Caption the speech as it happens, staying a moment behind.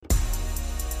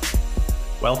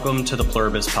Welcome to the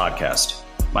Pluribus podcast.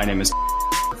 My name is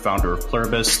founder of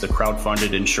Pluribus, the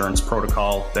crowdfunded insurance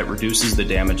protocol that reduces the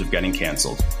damage of getting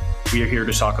canceled. We are here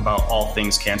to talk about all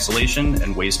things cancellation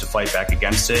and ways to fight back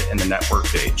against it in the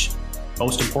networked age.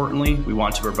 Most importantly, we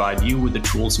want to provide you with the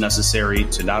tools necessary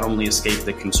to not only escape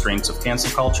the constraints of cancel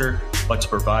culture, but to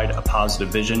provide a positive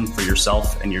vision for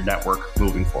yourself and your network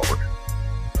moving forward.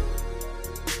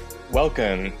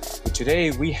 Welcome. Today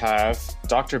we have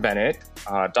Dr. Bennett.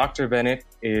 Dr. Bennett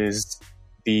is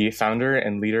the founder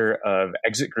and leader of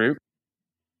Exit Group.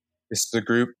 This is a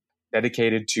group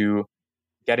dedicated to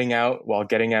getting out while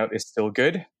getting out is still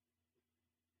good.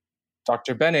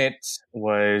 Dr. Bennett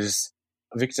was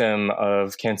a victim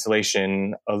of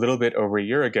cancellation a little bit over a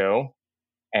year ago.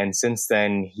 And since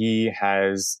then, he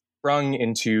has sprung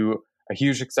into a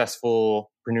huge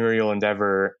successful entrepreneurial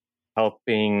endeavor,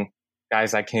 helping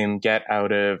guys like him get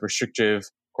out of restrictive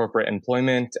corporate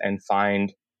employment and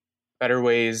find better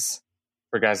ways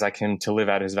for guys like him to live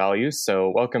out his values. So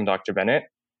welcome, Dr. Bennett.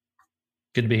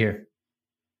 Good to be here.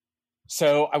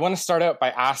 So I want to start out by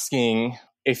asking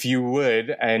if you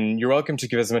would, and you're welcome to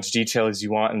give as much detail as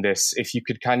you want in this, if you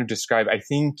could kind of describe, I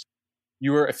think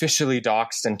you were officially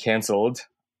doxxed and canceled.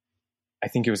 I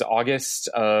think it was August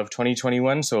of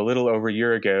 2021, so a little over a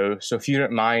year ago. So if you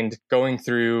don't mind going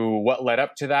through what led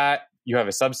up to that. You have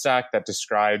a Substack that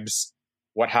describes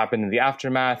what happened in the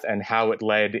aftermath and how it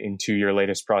led into your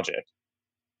latest project.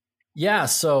 Yeah,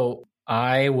 so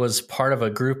I was part of a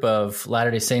group of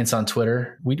Latter-day Saints on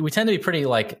Twitter. We tend to be pretty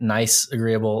nice,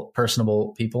 agreeable,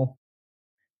 personable people.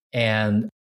 And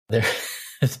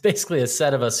there's basically a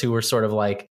set of us who were sort of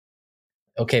like,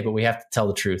 okay, but we have to tell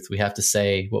the truth. We have to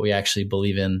say what we actually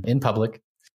believe in public.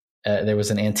 There was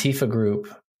an Antifa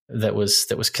group that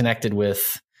was connected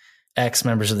with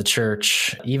ex-members of the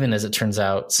church, even as it turns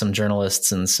out, some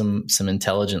journalists and some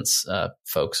intelligence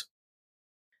folks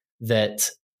that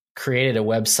created a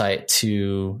website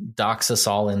to dox us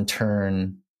all in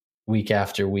turn week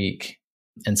after week.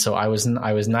 And so I was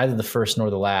neither the first nor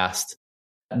the last,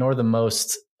 nor the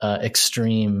most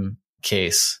extreme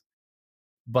case.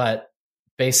 But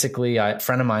basically, a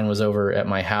friend of mine was over at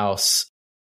my house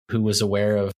who was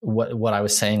aware of what I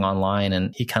was saying online,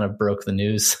 and he kind of broke the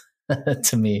news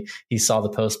to me. He saw the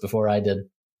post before I did.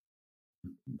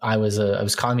 I was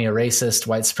calling me a racist,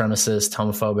 white supremacist,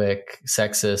 homophobic,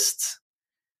 sexist.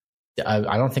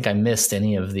 I don't think I missed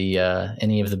any of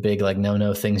the big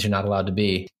no things you're not allowed to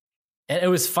be. And it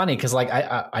was funny because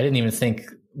I didn't even think.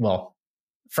 Well,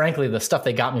 frankly, the stuff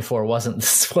they got me for wasn't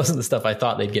the stuff I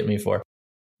thought they'd get me for.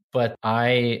 But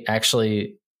I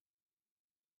actually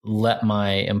let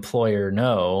my employer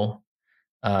know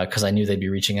because I knew they'd be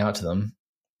reaching out to them.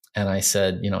 And I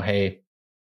said, hey,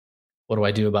 what do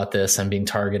I do about this? I'm being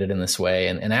targeted in this way.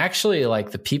 And actually,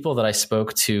 the people that I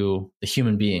spoke to, the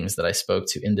human beings that I spoke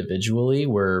to individually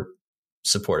were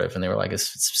supportive. And they were like, it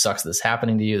sucks that this is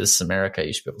happening to you. This is America.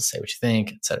 You should be able to say what you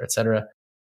think, et cetera, et cetera.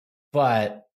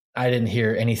 But I didn't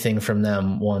hear anything from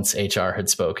them once HR had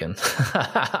spoken.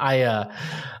 I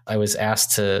was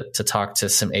asked to talk to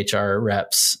some HR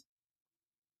reps,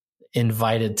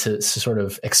 invited to sort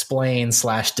of explain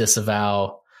 /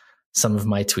 disavow some of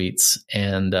my tweets,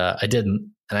 and I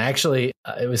didn't. And I actually,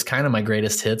 it was kind of my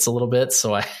greatest hits a little bit.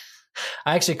 So I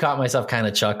actually caught myself kind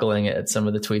of chuckling at some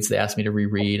of the tweets they asked me to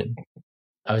reread. And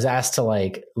I was asked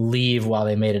to leave while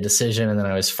they made a decision, and then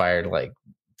I was fired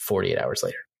 48 hours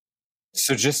later.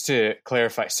 So just to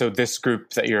clarify, so this group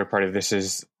that you're a part of, this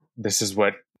is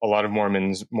what a lot of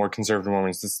Mormons, more conservative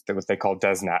Mormons, this is what they call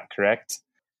DESNAT, correct?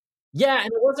 Yeah, and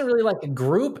it wasn't really a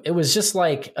group. It was just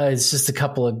it's just a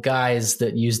couple of guys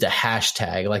that used a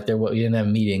hashtag. We didn't have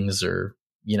meetings or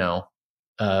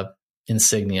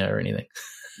insignia or anything.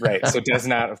 Right. So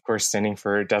DESNAT, of course, standing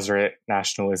for Deseret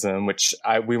Nationalism, which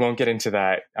we won't get into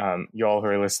that. You all who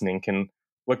are listening can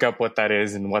look up what that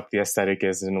is and what the aesthetic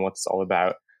is and what it's all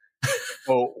about.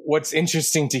 So what's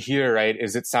interesting to hear, right,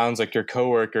 is it sounds like your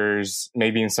coworkers,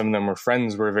 maybe some of them were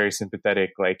friends, were very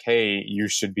sympathetic. Hey, you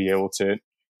should be able to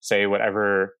say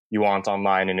whatever you want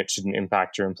online and it shouldn't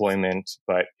impact your employment.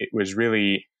 But it was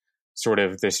really sort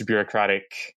of this bureaucratic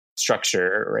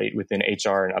structure, right, within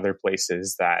HR and other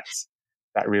places that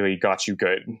really got you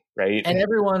good, right? And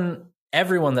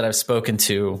everyone that I've spoken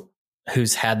to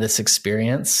who's had this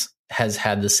experience has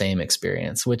had the same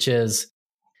experience, which is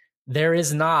there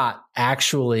is not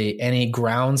actually any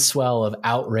groundswell of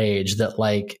outrage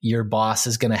that your boss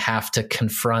is going to have to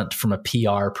confront from a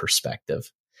PR perspective.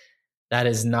 That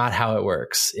is not how it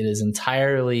works. It is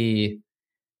entirely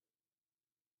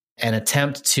an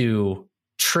attempt to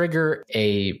trigger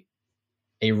a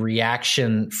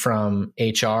reaction from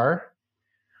HR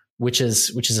which is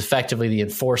effectively the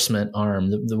enforcement arm,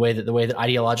 the way that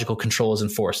ideological control is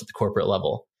enforced at the corporate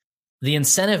level. The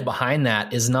incentive behind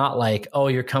that is not like, oh,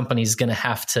 your company's going to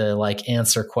have to like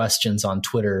answer questions on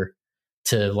Twitter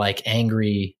to like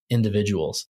angry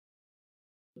individuals.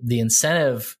 The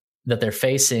incentive that they're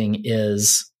facing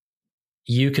is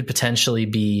you could potentially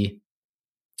be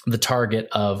the target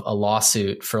of a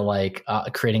lawsuit for like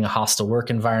creating a hostile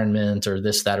work environment or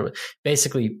this, that.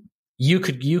 Basically, you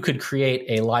could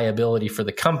create a liability for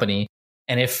the company.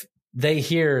 And if they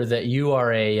hear that you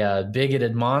are a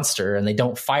bigoted monster and they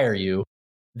don't fire you,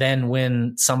 then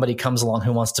when somebody comes along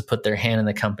who wants to put their hand in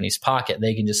the company's pocket,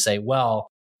 they can just say, well,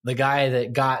 the guy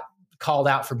that got called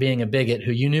out for being a bigot,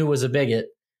 who you knew was a bigot,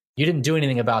 you didn't do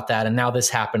anything about that. And now this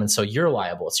happened. And so you're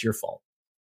liable. It's your fault.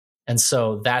 And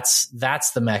so that's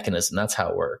the mechanism. That's how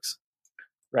it works.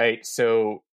 Right.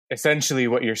 So essentially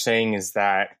what you're saying is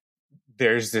that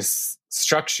there's this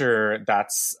structure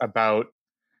that's about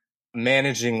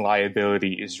managing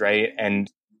liabilities, right?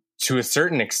 And to a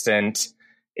certain extent,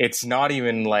 it's not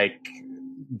even like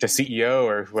the CEO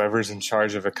or whoever's in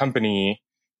charge of a company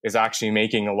is actually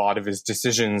making a lot of his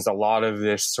decisions. A lot of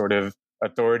this sort of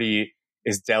authority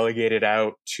is delegated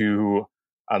out to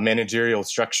a managerial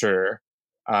structure.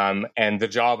 And the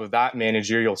job of that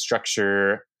managerial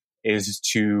structure is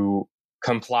to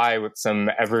comply with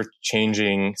some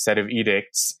ever-changing set of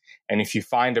edicts. And if you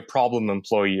find a problem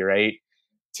employee, right,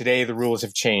 today the rules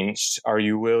have changed. Are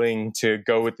you willing to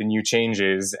go with the new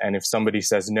changes? And if somebody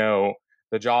says no,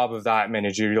 the job of that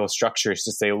managerial structure is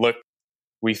to say, look,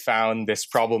 we found this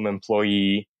problem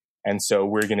employee, and so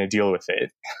we're going to deal with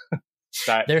it.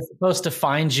 They're supposed to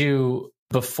find you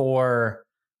before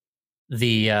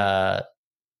the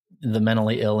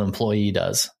mentally ill employee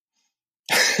does.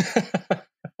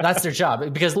 That's their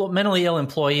job, because mentally ill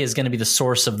employee is going to be the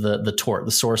source of the tort,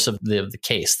 the source of the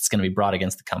case that's going to be brought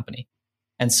against the company.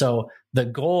 And so the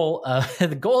goal of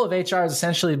HR is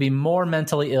essentially to be more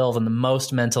mentally ill than the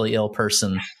most mentally ill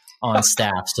person on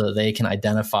staff, so that they can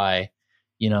identify,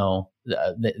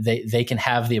 they can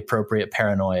have the appropriate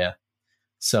paranoia.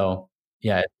 So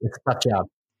yeah, it's a tough job.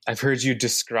 I've heard you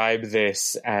describe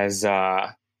this as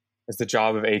the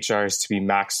job of HR is to be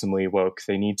maximally woke.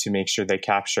 They need to make sure they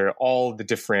capture all the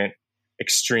different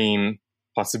extreme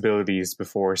possibilities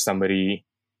before somebody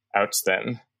outs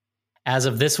them. As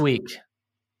of this week.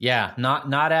 Yeah,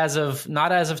 not as of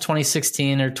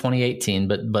 2016 or 2018,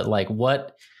 but like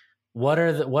what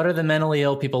are the mentally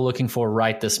ill people looking for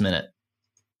right this minute?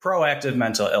 Proactive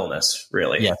mental illness,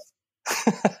 really. Yes.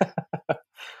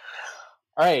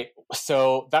 All right.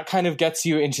 So that kind of gets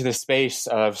you into the space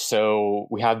of, so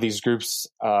we have these group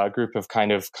of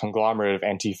kind of conglomerate of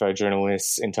Antifa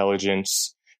journalists,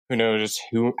 intelligence, who knows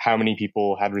how many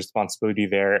people had responsibility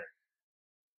there.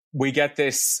 We get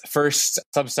this first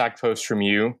Substack post from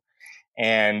you,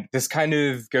 and this kind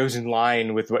of goes in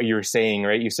line with what you were saying,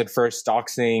 right? You said first,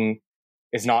 doxing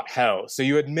is not hell. So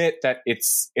you admit that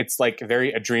it's like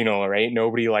very adrenal, right?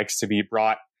 Nobody likes to be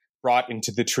brought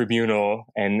into the tribunal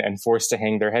and forced to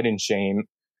hang their head in shame.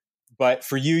 But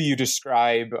for you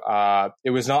describe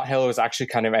it was not hell. It was actually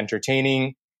kind of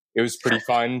entertaining. It was pretty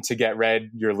fun to get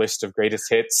read your list of greatest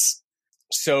hits.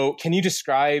 So can you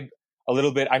describe a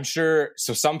little bit? I'm sure,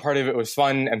 so some part of it was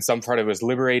fun and some part of it was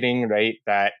liberating, right?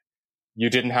 That you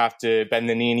didn't have to bend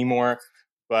the knee anymore.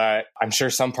 But I'm sure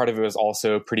some part of it was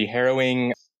also pretty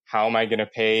harrowing. How am I going to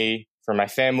pay for my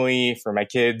family, for my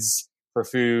kids, for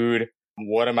food?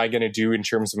 What am I going to do in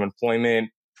terms of employment?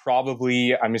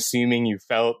 Probably, I'm assuming you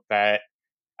felt that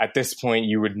at this point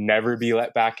you would never be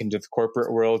let back into the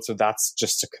corporate world. So that's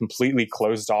just a completely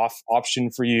closed off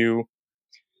option for you.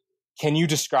 Can you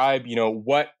describe,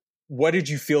 what did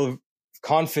you feel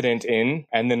confident in?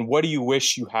 And then what do you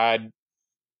wish you had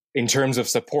in terms of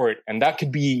support? And that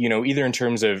could be, either in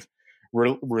terms of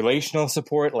relational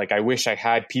support, like I wish I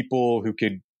had people who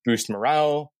could boost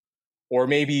morale, or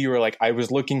maybe you were like, I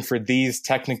was looking for these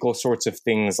technical sorts of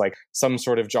things, like some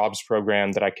sort of jobs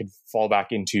program that I could fall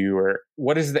back into, or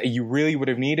what is it that you really would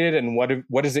have needed? And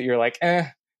what is it you're like,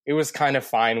 it was kind of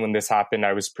fine when this happened.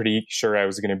 I was pretty sure I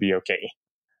was going to be okay.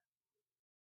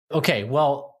 Okay,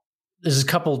 well, there's a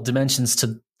couple dimensions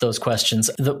to those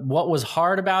questions. What was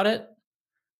hard about it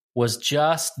was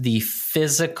just the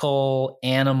physical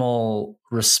animal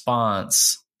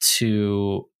response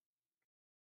to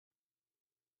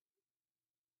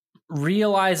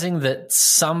realizing that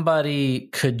somebody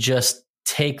could just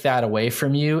take that away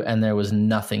from you and there was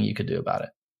nothing you could do about it.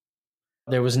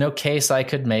 There was no case I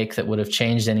could make that would have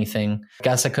changed anything. I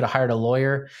guess I could have hired a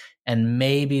lawyer and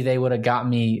maybe they would have got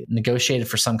me negotiated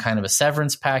for some kind of a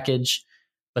severance package,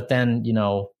 but then,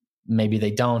 maybe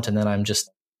they don't. And then I'm just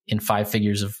in 5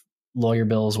 figures of lawyer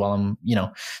bills while I'm,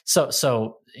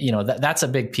 that's a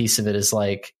big piece of it is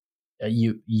like,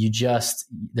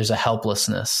 there's a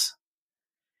helplessness.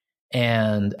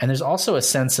 And there's also a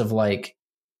sense of like,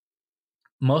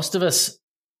 most of us,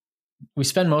 we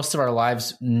spend most of our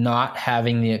lives not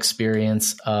having the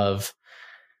experience of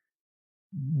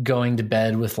going to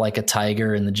bed with like a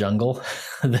tiger in the jungle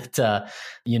that,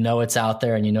 it's out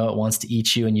there and it wants to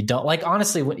eat you and you don't like,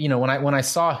 honestly, when I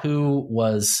saw who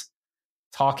was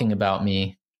talking about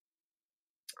me,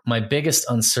 my biggest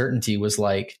uncertainty was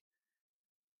like,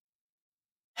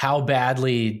 how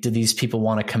badly do these people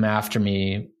want to come after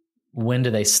me? When do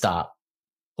they stop?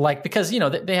 Like, because,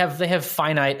 they have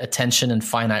finite attention and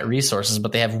finite resources,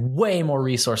 but they have way more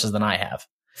resources than I have.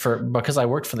 Because I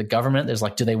worked for the government, there's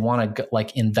like, do they want to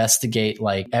like investigate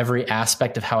like every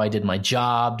aspect of how I did my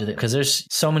job? Because there's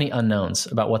so many unknowns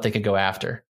about what they could go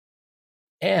after.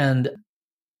 And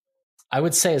I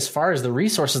would say, as far as the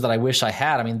resources that I wish I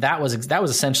had, I mean, that was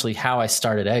essentially how I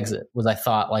started Exit. Was I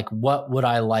thought like, what would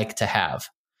I like to have?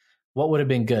 What would have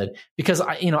been good? Because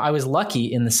I was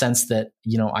lucky in the sense that,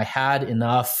 I had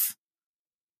enough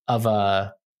of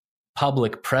a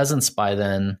public presence by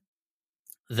then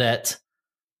that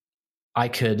I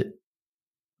could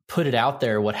put it out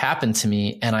there, what happened to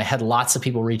me. And I had lots of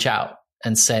people reach out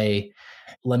and say,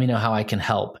 let me know how I can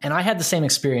help. And I had the same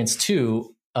experience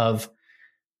too, of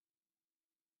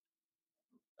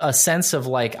a sense of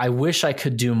like, I wish I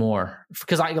could do more,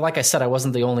 because like I said, I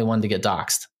wasn't the only one to get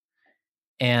doxxed.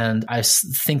 And I was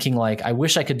thinking like, I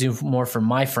wish I could do more for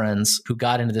my friends who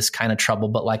got into this kind of trouble,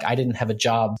 but like, I didn't have a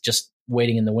job just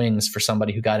waiting in the wings for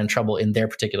somebody who got in trouble in their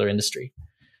particular industry.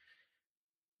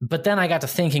 But then I got to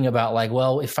thinking about like,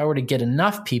 well, if I were to get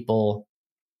enough people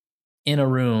in a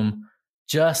room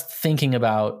just thinking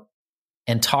about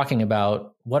and talking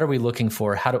about what are we looking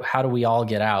for? How do we all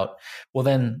get out? Well,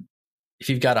 then if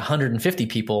you've got 150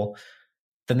 people,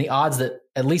 then the odds that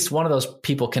at least one of those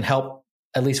people can help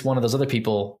at least one of those other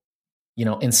people,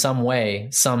 in some way,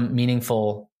 some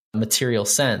meaningful material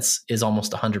sense, is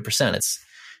almost 100%.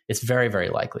 It's very, very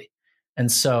likely. And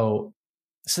so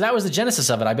that was the genesis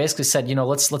of it. I basically said,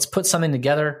 let's put something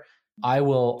together. I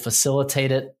will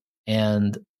facilitate it.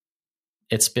 And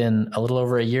it's been a little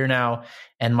over a year now.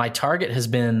 And my target has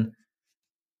been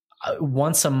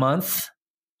once a month,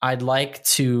 I'd like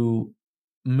to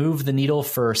move the needle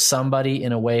for somebody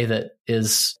in a way that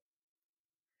is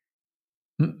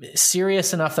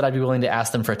serious enough that I'd be willing to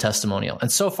ask them for a testimonial.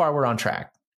 And so far we're on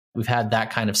track. We've had that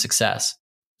kind of success.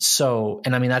 So,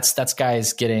 and I mean, that's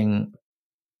guys getting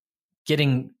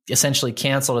essentially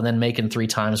canceled and then making 3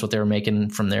 times what they were making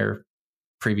from their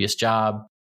previous job.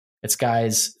 It's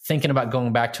guys thinking about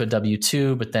going back to a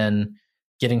W-2, but then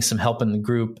getting some help in the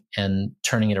group and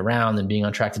turning it around and being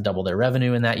on track to double their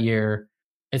revenue in that year.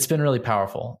 It's been really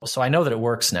powerful. So I know that it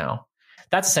works now.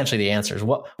 That's essentially the answers.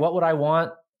 What would I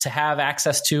want to have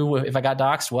access to if I got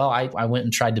doxxed? Well, I went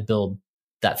and tried to build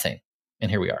that thing, and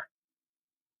here we are.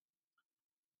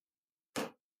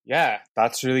 Yeah,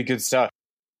 that's really good stuff.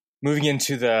 Moving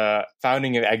into the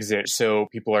founding of Exit, so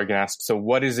people are going to ask, so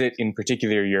what is it in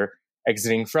particular you're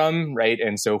exiting from, right?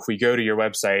 And so if we go to your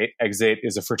website, Exit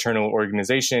is a fraternal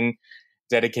organization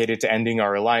dedicated to ending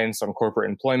our reliance on corporate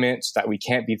employment so that we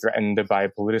can't be threatened by a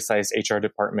politicized HR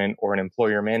department or an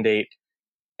employer mandate.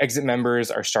 Exit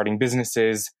members are starting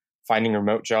businesses, finding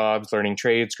remote jobs, learning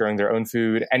trades, growing their own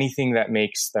food, anything that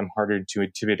makes them harder to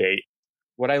intimidate.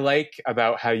 What I like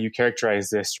about how you characterize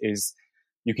this is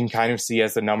you can kind of see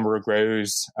as the number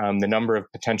grows, the number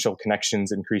of potential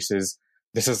connections increases.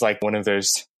 This is like one of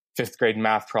those 5th grade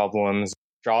math problems.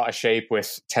 Draw a shape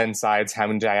with 10 sides, how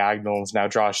many diagonals? Now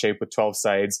draw a shape with 12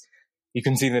 sides. You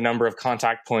can see the number of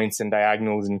contact points and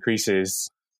diagonals increases.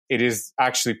 It is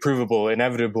actually provable,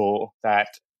 inevitable that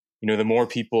the more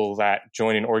people that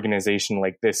join an organization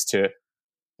like this to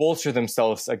bolster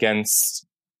themselves against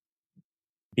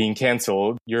being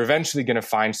canceled, you're eventually going to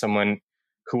find someone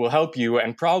who will help you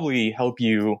and probably help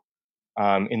you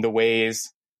in the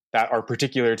ways that are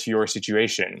particular to your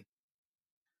situation.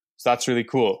 So that's really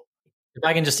cool. If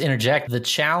I can just interject, the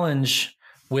challenge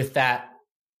with that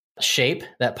shape,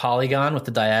 that polygon with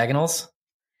the diagonals,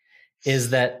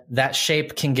 is that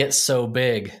shape can get so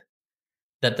big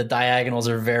that the diagonals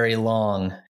are very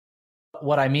long.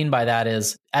 What I mean by that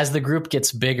is, as the group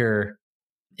gets bigger,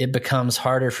 it becomes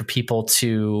harder for people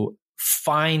to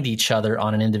find each other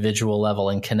on an individual level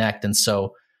and connect. And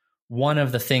so one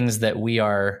of the things that we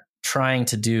are trying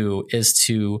to do is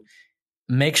to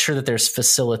make sure that there's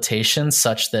facilitation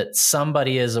such that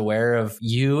somebody is aware of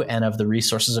you and of the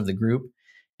resources of the group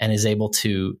and is able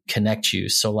to connect you.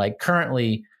 So like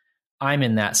currently, I'm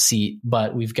in that seat,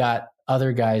 but we've got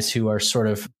other guys who are sort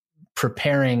of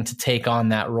preparing to take on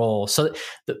that role. So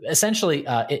essentially,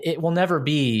 it will never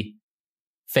be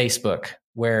Facebook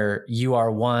where you are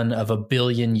one of a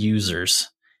billion users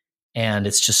and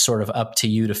it's just sort of up to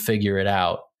you to figure it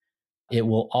out. It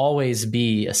will always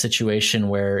be a situation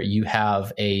where you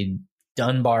have a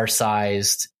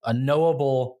Dunbar-sized, a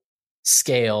knowable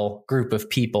scale group of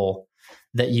people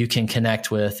that you can connect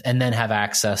with and then have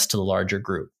access to the larger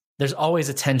group. There's always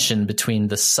a tension between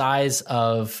the size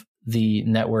of the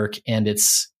network and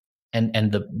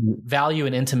and the value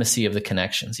and intimacy of the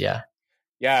connections. Yeah.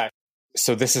 Yeah.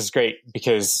 So this is great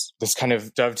because this kind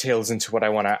of dovetails into what I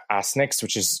want to ask next,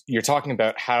 which is you're talking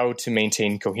about how to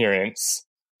maintain coherence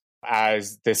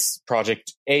as this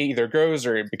project either grows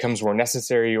or it becomes more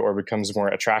necessary or becomes more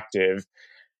attractive.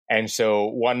 And so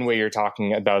one way you're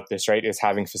talking about this, right, is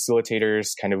having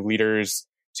facilitators, kind of leaders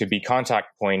to be contact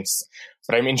points.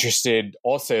 But I'm interested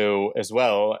also as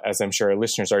well, as I'm sure our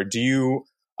listeners are, do you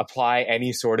apply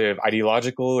any sort of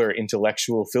ideological or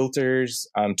intellectual filters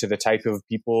to the type of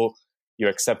people you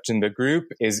accept in the group?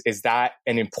 Is that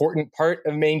an important part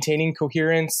of maintaining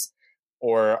coherence?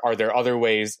 Or are there other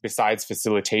ways besides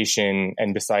facilitation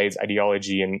and besides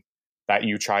ideology and that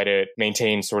you try to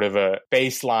maintain sort of a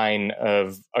baseline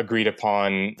of agreed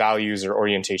upon values or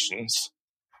orientations?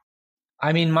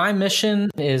 I mean, my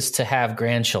mission is to have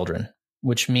grandchildren,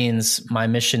 which means my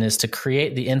mission is to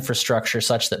create the infrastructure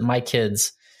such that my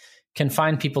kids can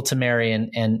find people to marry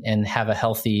and have a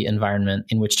healthy environment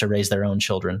in which to raise their own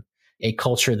children, a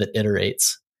culture that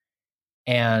iterates.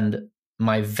 And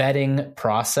my vetting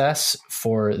process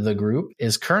for the group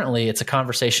is currently, it's a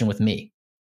conversation with me.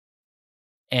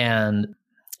 And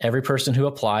every person who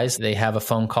applies, they have a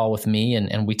phone call with me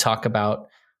and we talk about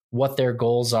what their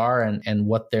goals are and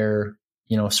what their,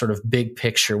 sort of big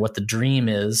picture, what the dream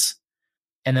is,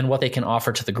 and then what they can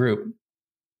offer to the group.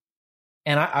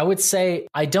 And I would say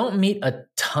I don't meet a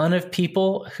ton of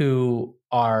people who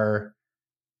are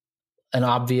an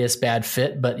obvious bad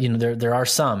fit, but there are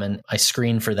some, and I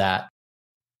screen for that.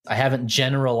 I haven't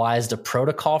generalized a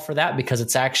protocol for that because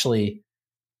it's actually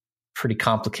pretty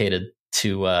complicated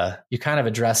to, you're kind of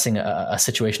addressing a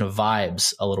situation of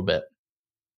vibes a little bit.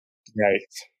 Right.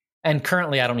 And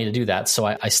currently I don't need to do that. So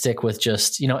I stick with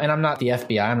just, and I'm not the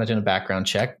FBI, I'm not doing a background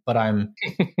check, but I'm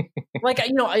like,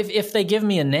 if they give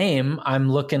me a name,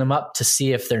 I'm looking them up to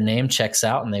see if their name checks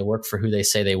out and they work for who they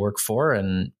say they work for.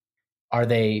 And are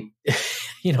they,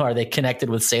 are they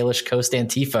connected with Salish Coast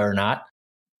Antifa or not?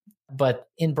 But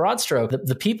in broad stroke,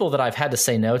 the people that I've had to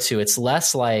say no to, it's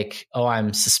less like, oh,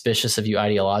 I'm suspicious of you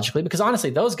ideologically, because honestly,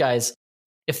 those guys,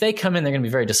 if they come in, they're going to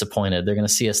be very disappointed. They're going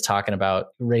to see us talking about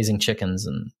raising chickens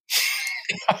and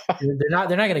they're not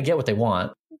going to get what they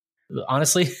want.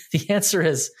 Honestly, the answer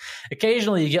is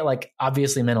occasionally you get like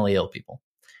obviously mentally ill people.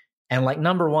 And like,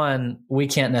 number one, we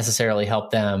can't necessarily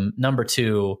help them. Number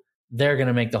two, they're going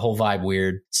to make the whole vibe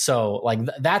weird. So like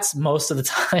that's most of the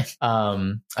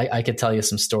time. I could tell you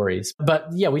some stories, but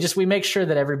yeah, we make sure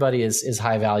that everybody is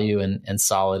high value and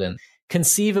solid and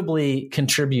conceivably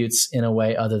contributes in a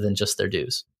way other than just their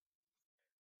dues.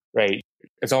 Right.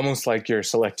 It's almost like you're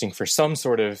selecting for some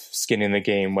sort of skin in the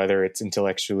game, whether it's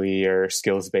intellectually or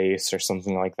skills based or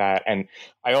something like that. And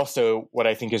I also, what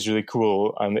I think is really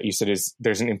cool that you said is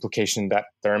there's an implication that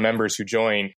there are members who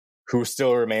join who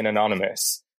still remain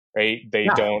anonymous. Right? They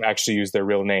don't actually use their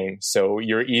real name. So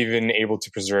you're even able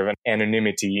to preserve an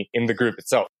anonymity in the group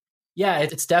itself. Yeah,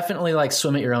 it's definitely like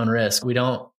swim at your own risk. We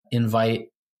don't invite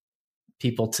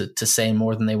people to say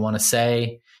more than they want to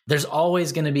say. There's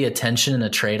always going to be a tension and a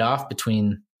trade-off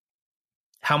between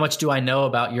how much do I know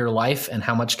about your life and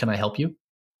how much can I help you?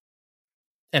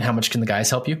 And how much can the guys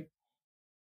help you?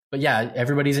 But yeah,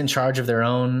 everybody's in charge of their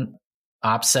own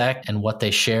OPSEC and what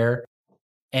they share.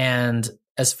 And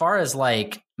as far as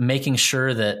like making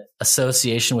sure that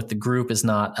association with the group is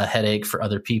not a headache for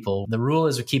other people, the rule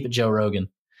is we keep it Joe Rogan.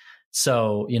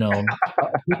 So,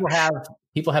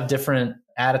 people have different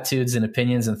attitudes and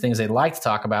opinions and things they'd like to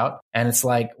talk about. And it's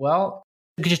like, well,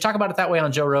 could you talk about it that way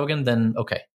on Joe Rogan? Then,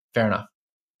 okay, fair enough.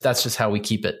 That's just how we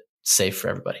keep it safe for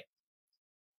everybody.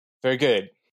 Very good.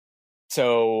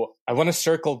 So I want to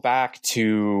circle back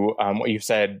to what you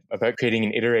said about creating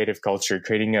an iterative culture,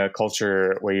 creating a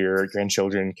culture where your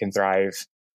grandchildren can thrive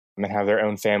and have their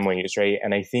own families, right?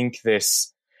 And I think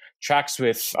this tracks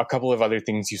with a couple of other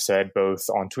things you said, both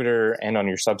on Twitter and on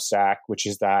your Substack, which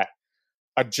is that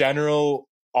a general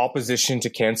opposition to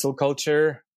cancel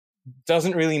culture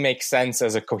doesn't really make sense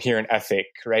as a coherent ethic,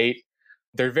 right?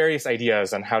 There are various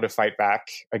ideas on how to fight back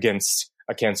against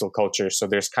a cancel culture. So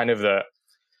there's kind of the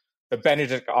the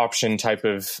Benedict Option type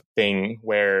of thing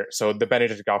so the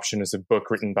Benedict Option is a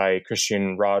book written by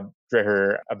Christian Rod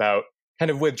Dreher about kind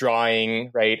of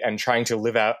withdrawing, right, and trying to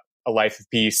live out a life of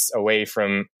peace away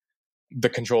from the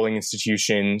controlling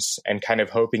institutions and kind of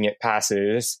hoping it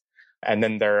passes. And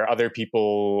then there are other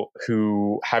people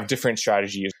who have different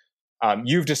strategies.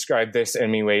 You've described this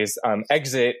in many ways.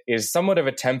 Exit is somewhat of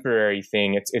a temporary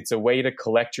thing. It's a way to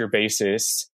collect your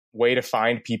basis, way to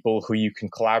find people who you can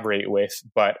collaborate with,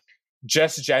 but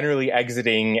just generally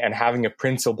exiting and having a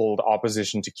principled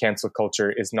opposition to cancel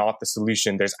culture is not the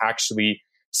solution. There's actually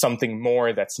something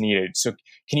more that's needed. So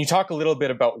can you talk a little bit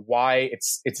about why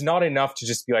it's not enough to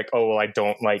just be like, oh, well, I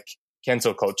don't like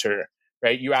cancel culture,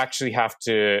 right? You actually have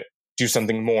to do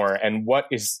something more. And what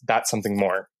is that something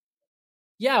more?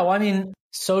 Yeah, well, I mean,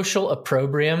 social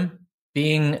opprobrium,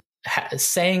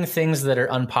 saying things that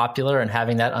are unpopular and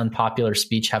having that unpopular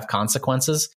speech have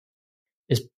consequences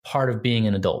is part of being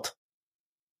an adult.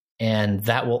 And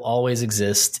that will always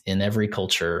exist in every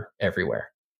culture,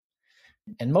 everywhere.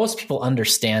 And most people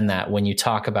understand that when you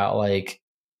talk about like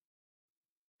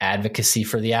advocacy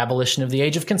for the abolition of the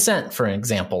age of consent, for an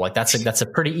example. Like that's a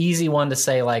pretty easy one to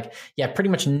say, like, yeah, pretty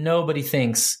much nobody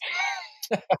thinks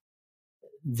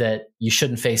that you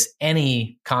shouldn't face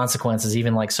any consequences,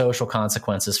 even like social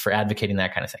consequences, for advocating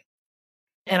that kind of thing.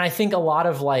 And I think a lot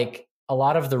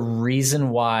of the reason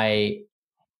why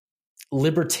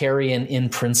libertarian in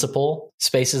principle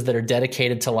spaces that are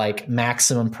dedicated to like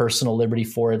maximum personal liberty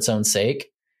for its own sake,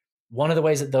 one of the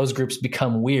ways that those groups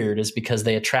become weird is because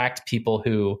they attract people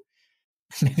who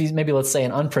maybe let's say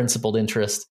an unprincipled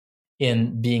interest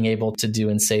in being able to do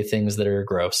and say things that are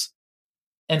gross.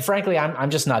 And frankly,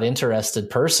 I'm just not interested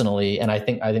personally, and I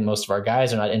think most of our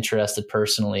guys are not interested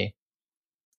personally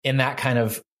in that kind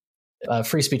of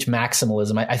free speech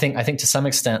maximalism. I think to some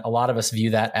extent, a lot of us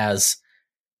view that as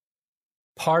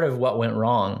part of what went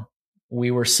wrong.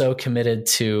 We were so committed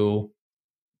to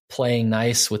playing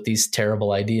nice with these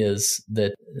terrible ideas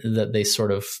that they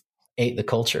sort of ate the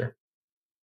culture.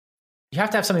 You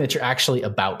have to have something that you're actually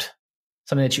about,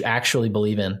 something that you actually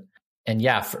believe in. And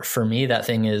yeah, for me, that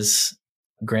thing is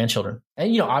grandchildren.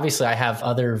 And, obviously I have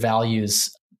other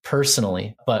values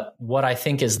personally, but what I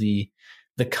think is the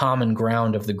common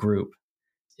ground of the group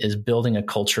is building a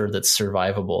culture that's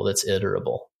survivable, that's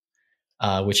iterable,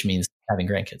 which means having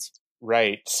grandkids.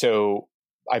 Right. So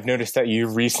I've noticed that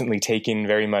you've recently taken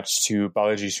very much to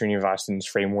Balaji Srinivasan's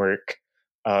framework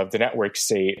of the network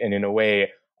state. And in a way,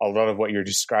 a lot of what you're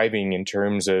describing in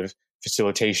terms of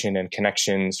facilitation and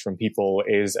connections from people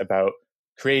is about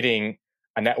creating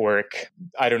a network.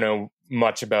 I don't know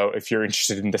much about if you're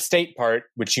interested in the state part,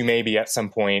 which you may be at some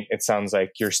point. It sounds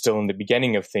like you're still in the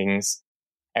beginning of things.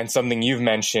 And something you've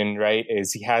mentioned, right,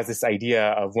 is he has this idea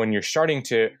of when you're starting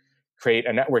to create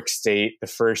a network state, the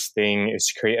first thing is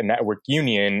to create a network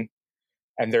union.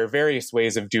 And there are various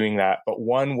ways of doing that. But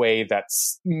one way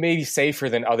that's maybe safer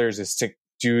than others is to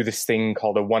do this thing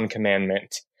called a one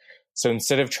commandment. So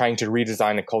instead of trying to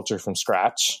redesign a culture from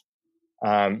scratch,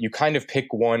 you kind of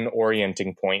pick one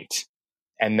orienting point.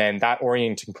 And then that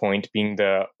orienting point being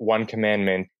the one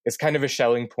commandment is kind of a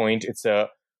Schelling point. It's a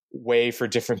way for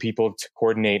different people to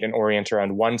coordinate and orient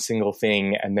around one single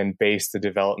thing and then base the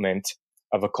development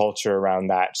of a culture around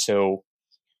that. So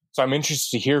I'm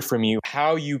interested to hear from you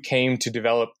how you came to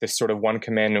develop this sort of one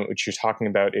commandment, which you're talking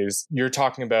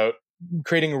about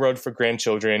creating a road for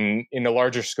grandchildren. In a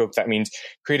larger scope, that means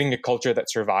creating a culture that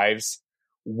survives.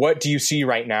 What do you see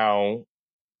right now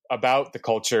about the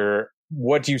culture?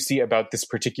 What do you see about this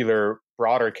particular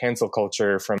broader cancel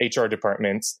culture from HR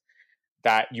departments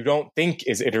that you don't think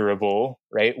is iterable,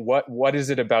 right? What is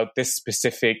it about this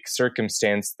specific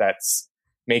circumstance that's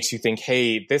makes you think,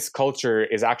 hey, this culture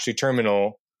is actually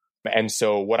terminal. And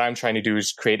so what I'm trying to do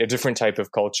is create a different type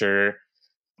of culture,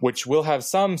 which will have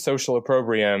some social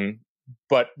opprobrium,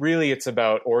 but really it's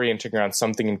about orienting around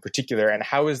something in particular. And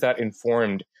how has that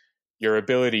informed your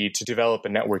ability to develop a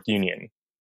network union?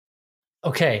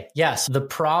 Okay. Yes. The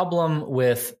problem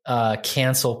with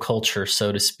cancel culture,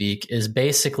 so to speak, is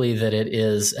basically that it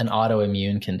is an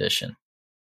autoimmune condition.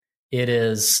 It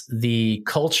is the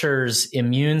culture's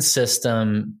immune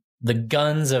system, the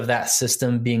guns of that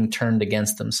system being turned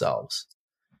against themselves.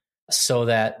 So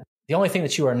that the only thing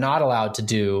that you are not allowed to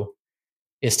do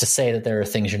is to say that there are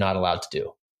things you're not allowed to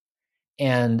do.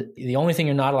 And the only thing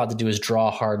you're not allowed to do is draw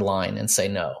a hard line and say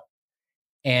no.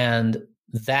 And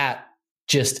that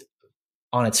just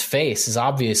on its face is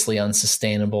obviously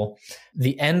unsustainable.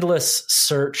 The endless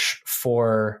search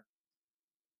for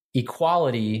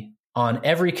equality on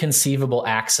every conceivable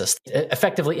axis,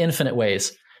 effectively infinite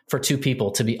ways for two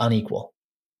people to be unequal.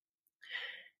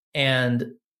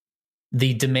 And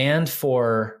the demand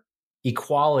for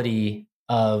equality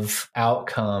of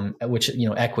outcome, which,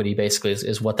 equity basically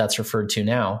is what that's referred to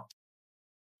now,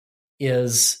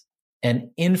 is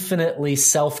an infinitely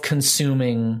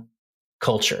self-consuming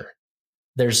culture.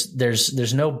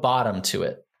 There's no bottom to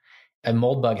it. And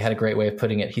Moldbug had a great way of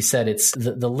putting it. He said it's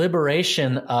the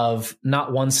liberation of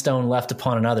not one stone left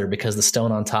upon another because the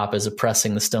stone on top is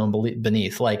oppressing the stone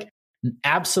beneath. Like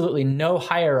absolutely no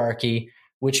hierarchy,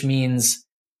 which means,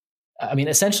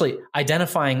 essentially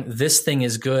identifying this thing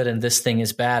is good and this thing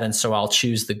is bad, and so I'll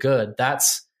choose the good.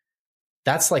 That's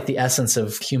like the essence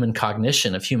of human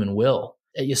cognition, of human will.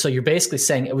 So you're basically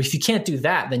saying if you can't do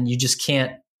that, then you just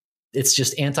can't. It's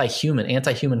just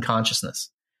anti-human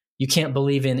consciousness. You can't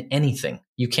believe in anything.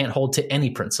 You can't hold to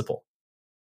any principle.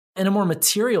 In a more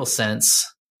material sense,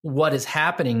 what is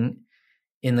happening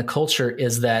in the culture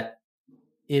is that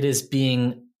it is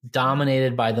being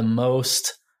dominated by the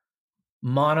most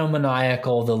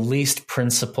monomaniacal, the least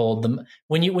principled.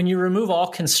 When you remove all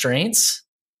constraints,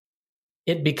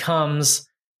 it becomes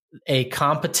a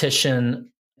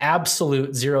competition,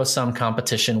 absolute zero-sum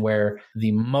competition where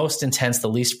the most intense, the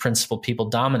least principled people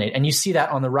dominate. And you see that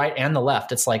on the right and the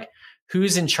left. It's like,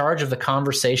 who's in charge of the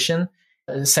conversation?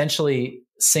 Essentially,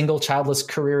 single, childless,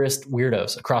 careerist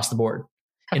weirdos across the board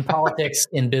in politics,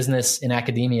 in business, in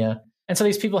academia. And so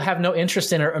these people have no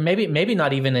interest in, or maybe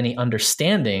not even any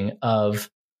understanding of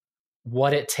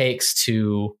what it takes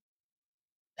to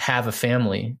have a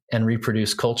family and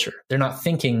reproduce culture. They're not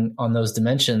thinking on those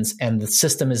dimensions, and the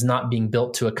system is not being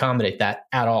built to accommodate that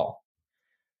at all.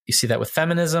 You see that with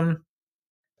feminism.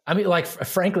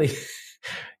 Frankly,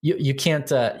 you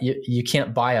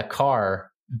can't buy a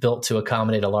car built to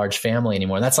accommodate a large family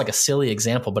anymore. And that's like a silly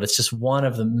example, but it's just one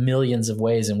of the millions of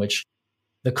ways in which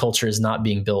the culture is not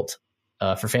being built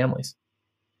for families.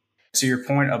 To your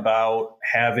point about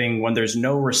having, when there's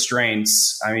no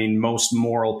restraints, most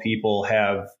moral people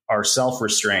are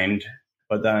self-restrained,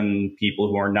 but then people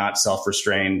who are not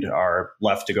self-restrained are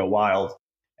left to go wild.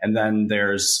 And then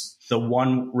there's the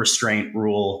one restraint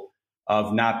rule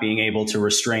of not being able to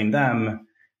restrain them.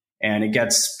 And it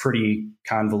gets pretty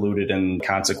convoluted, and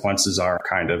consequences are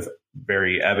kind of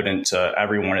very evident to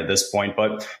everyone at this point.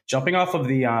 But jumping off of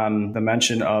the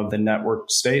mention of the network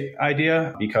state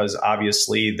idea, because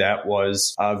obviously that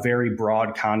was a very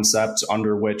broad concept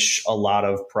under which a lot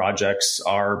of projects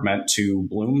are meant to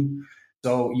bloom.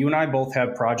 So you and I both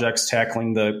have projects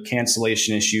tackling the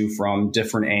cancellation issue from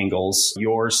different angles.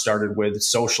 Yours started with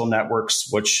social networks,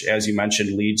 which, as you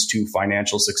mentioned, leads to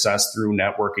financial success through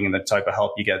networking and the type of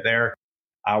help you get there.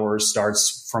 Ours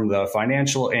starts from the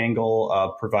financial angle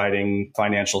of providing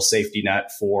financial safety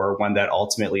net for when that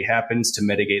ultimately happens to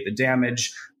mitigate the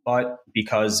damage. But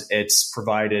because it's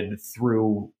provided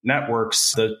through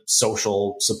networks, the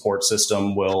social support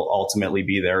system will ultimately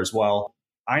be there as well.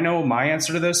 I know my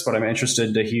answer to this, but I'm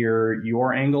interested to hear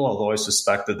your angle, although I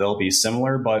suspect that they'll be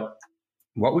similar. But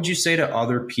what would you say to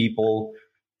other people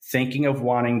thinking of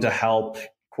wanting to help,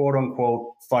 quote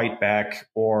unquote, fight back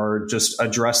or just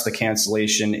address the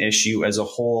cancellation issue as a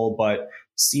whole, but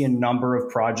see a number of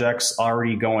projects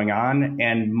already going on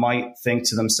and might think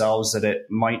to themselves that it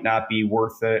might not be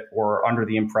worth it, or under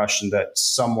the impression that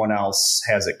someone else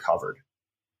has it covered?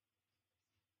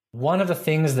 One of the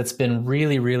things that's been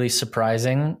really, really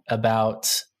surprising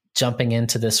about jumping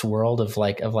into this world of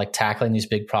tackling these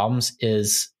big problems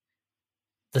is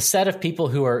the set of people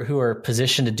who are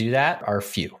positioned to do that are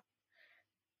few.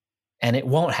 And it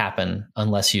won't happen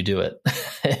unless you do it.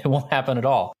 It won't happen at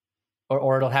all.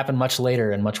 Or it'll happen much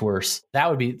later and much worse. That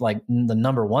would be like the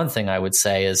number one thing I would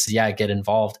say is, get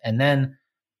involved. And then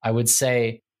I would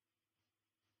say,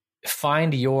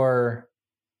 find your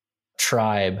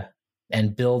tribe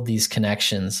and build these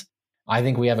connections. I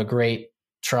think we have a great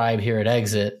tribe here at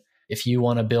Exit. If you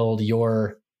want to build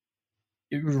your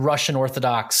Russian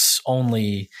Orthodox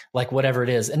only, like whatever it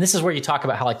is. And this is where you talk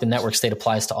about how the network state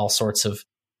applies to all sorts of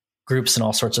groups and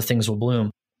all sorts of things will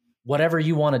bloom. Whatever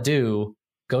you want to do,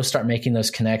 go start making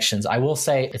those connections. I will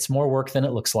say it's more work than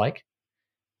it looks like,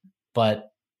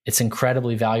 but it's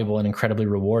incredibly valuable and incredibly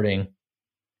rewarding.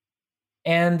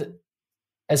 And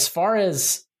as far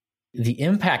as the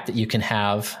impact that you can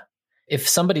have, if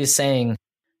somebody is saying,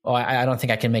 I don't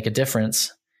think I can make a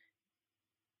difference,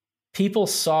 people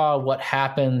saw what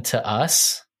happened to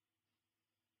us,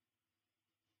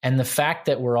 and the fact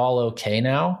that we're all okay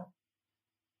now,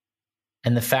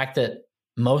 and the fact that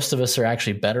most of us are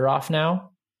actually better off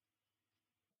now.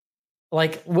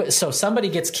 So somebody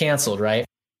gets canceled, right?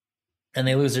 And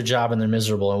they lose their job and they're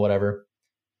miserable and whatever.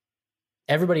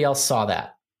 Everybody else saw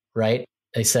that, right?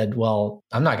 They said, well,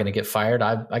 I'm not going to get fired.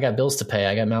 I got bills to pay.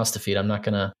 I got mouths to feed. I'm not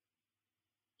going to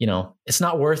it's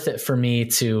not worth it for me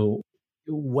to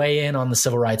weigh in on the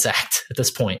Civil Rights Act at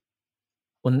this point.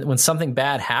 When something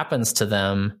bad happens to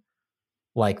them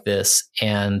like this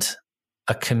and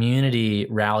a community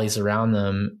rallies around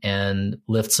them and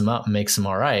lifts them up and makes them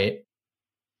all right,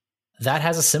 that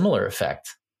has a similar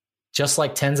effect. Just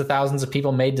like tens of thousands of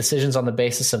people made decisions on the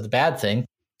basis of the bad thing,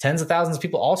 tens of thousands of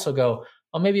people also go,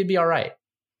 oh, maybe it'd be all right.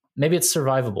 Maybe it's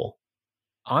survivable.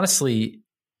 Honestly,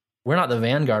 we're not the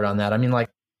vanguard on that. I mean, like,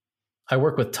 I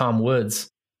work with Tom Woods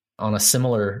on a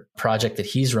similar project that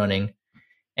he's running.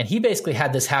 And he basically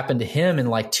had this happen to him in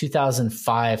like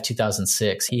 2005,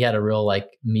 2006. He had a real like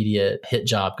media hit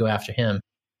job go after him.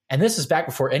 And this was back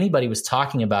before anybody was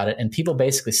talking about it. And people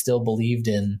basically still believed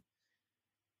in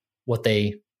what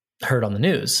they heard on the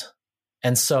news.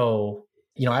 And so,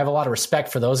 I have a lot of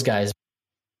respect for those guys.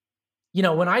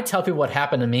 When I tell people what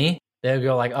happened to me, they'll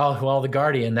go like, oh, well, The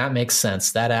Guardian, that makes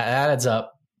sense. That adds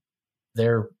up.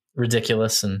 They're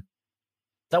ridiculous. And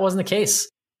that wasn't the case,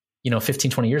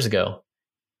 15, 20 years ago.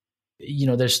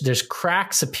 There's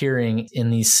cracks appearing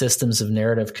in these systems of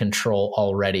narrative control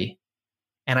already.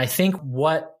 And I think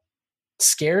what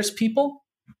scares people,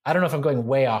 I don't know if I'm going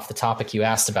way off the topic you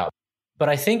asked about, but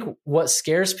I think what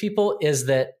scares people is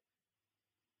that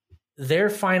they're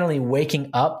finally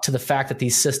waking up to the fact that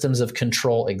these systems of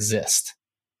control exist.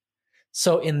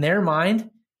 So in their mind,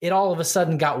 it all of a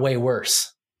sudden got way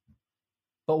worse.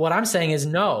 But what I'm saying is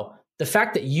no, the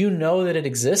fact that you know that it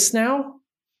exists now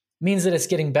means that it's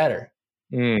getting better.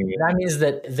 That means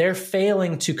that they're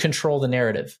failing to control the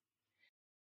narrative.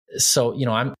 So,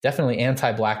 I'm definitely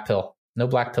anti-black pill. No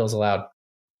black pills allowed.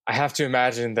 I have to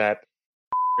imagine that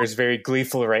is very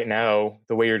gleeful right now,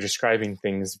 the way you're describing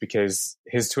things, because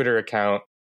his Twitter account,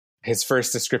 his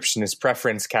first description is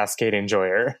preference cascade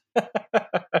enjoyer.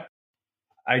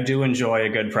 I do enjoy a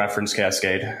good preference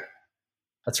cascade.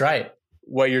 That's right.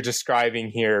 What you're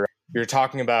describing here, you're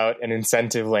talking about an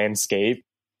incentive landscape,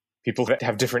 people that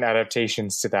have different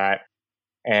adaptations to that.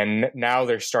 And now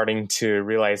they're starting to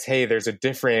realize, hey, there's a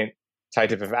different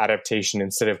type of adaptation.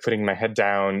 Instead of putting my head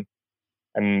down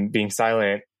and being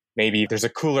silent, maybe there's a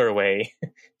cooler way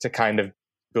to kind of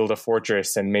build a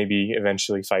fortress and maybe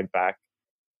eventually fight back.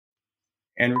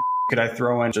 And could I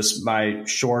throw in just my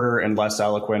shorter and less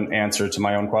eloquent answer to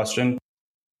my own question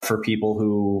for people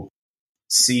who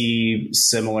see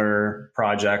similar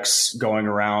projects going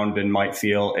around and might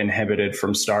feel inhibited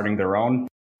from starting their own?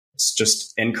 It's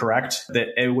just incorrect. That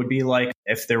it would be like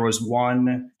if there was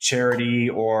one charity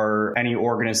or any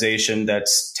organization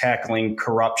that's tackling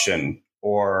corruption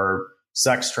or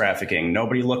sex trafficking.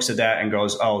 Nobody looks at that and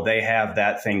goes, oh, they have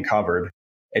that thing covered.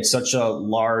 It's such a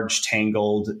large,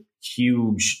 tangled,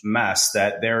 huge mess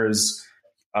that there's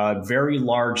a very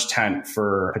large tent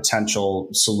for potential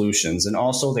solutions. And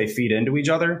also they feed into each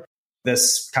other.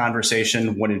 This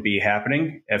conversation wouldn't be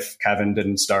happening if Kevin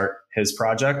didn't start his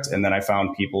project. And then I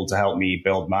found people to help me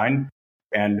build mine.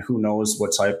 And who knows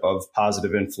what type of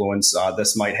positive influence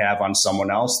this might have on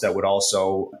someone else that would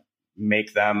also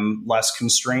make them less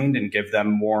constrained and give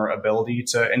them more ability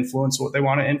to influence what they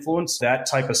want to influence. That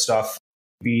type of stuff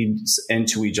feeds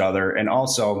into each other. And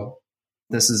also,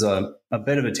 this is a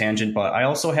bit of a tangent, but I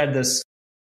also had this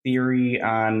theory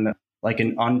on like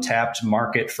an untapped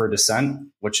market for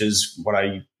dissent, which is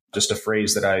just a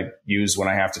phrase that I use when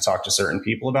I have to talk to certain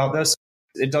people about this.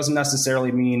 It doesn't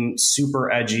necessarily mean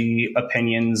super edgy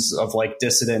opinions of like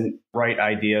dissident right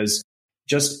ideas,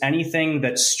 just anything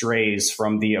that strays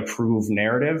from the approved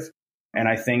narrative. And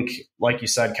I think, like you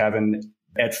said, Kevin,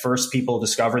 at first people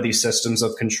discover these systems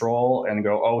of control and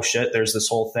go, oh shit, there's this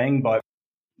whole thing. But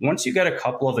once you get a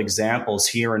couple of examples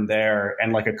here and there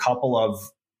and like a couple of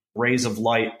rays of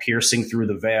light piercing through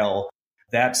the veil,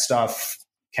 that stuff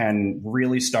can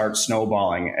really start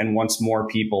snowballing. And once more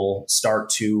people start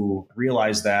to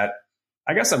realize that,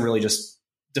 I guess I'm really just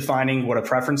defining what a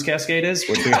preference cascade is,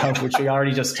 which we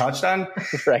already just touched on.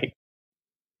 Right.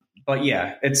 But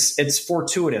yeah, it's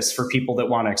fortuitous for people that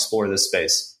want to explore this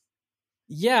space.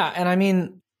 Yeah. And I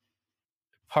mean,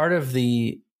 part of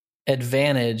the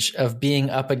advantage of being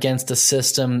up against a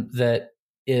system that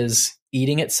is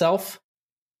eating itself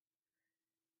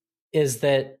is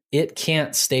that it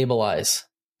can't stabilize.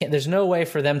 There's no way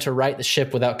for them to right the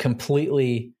ship without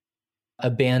completely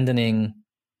abandoning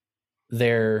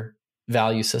their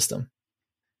value system.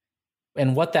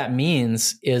 And what that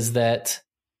means is that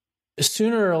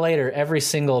sooner or later, every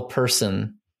single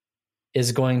person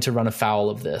is going to run afoul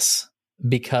of this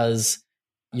because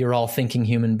you're all thinking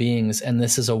human beings, and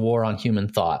this is a war on human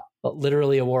thought, but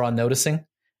literally a war on noticing.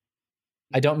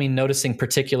 I don't mean noticing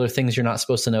particular things you're not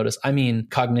supposed to notice. I mean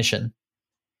cognition.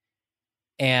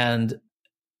 And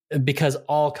because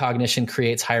all cognition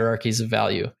creates hierarchies of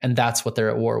value, and that's what they're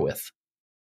at war with.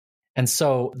 And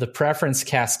so the preference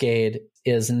cascade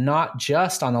is not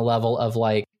just on the level of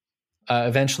like,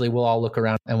 eventually we'll all look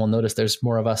around and we'll notice there's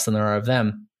more of us than there are of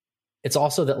them. It's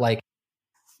also that like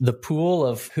the pool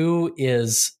of who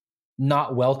is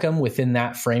not welcome within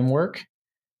that framework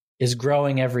is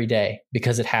growing every day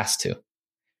because it has to,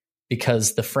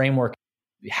 because the framework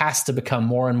has to become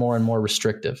more and more and more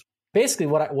restrictive. Basically,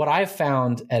 what I've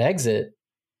found at Exit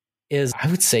is, I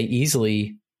would say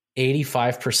easily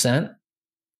 85%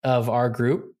 of our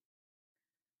group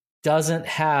doesn't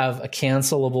have a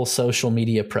cancelable social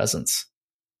media presence.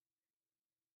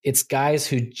 It's guys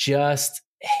who just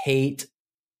hate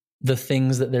the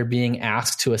things that they're being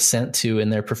asked to assent to in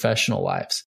their professional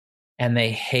lives. And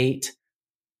they hate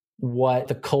what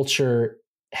the culture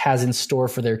has in store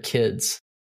for their kids.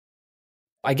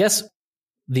 I guess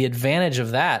the advantage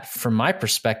of that, from my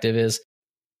perspective, is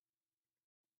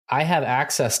I have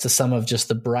access to some of just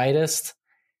the brightest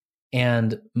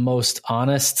and most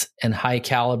honest and high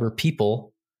caliber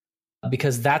people,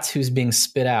 because that's who's being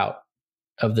spit out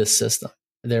of this system.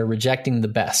 They're rejecting the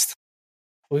best.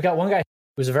 We've got one guy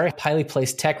who's a very highly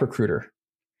placed tech recruiter.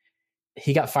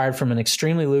 He got fired from an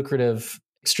extremely lucrative,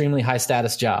 extremely high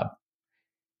status job.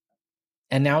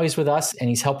 And now he's with us and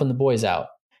he's helping the boys out.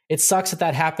 It sucks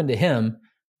that happened to him,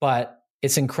 but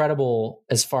it's incredible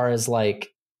as far as like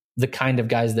the kind of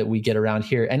guys that we get around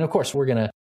here. And of course, we're going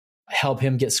to help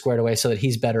him get squared away so that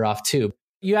he's better off too.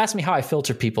 You asked me how I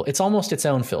filter people. It's almost its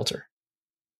own filter.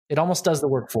 It almost does the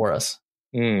work for us.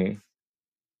 I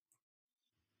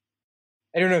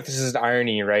don't know if this is an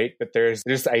irony, right? But there's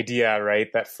this idea, right,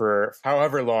 that for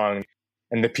however long,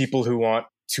 and the people who want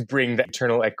to bring the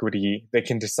internal equity, they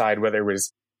can decide whether it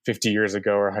was 50 years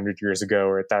ago or 100 years ago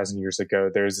or 1,000 years ago.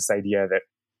 There's this idea that,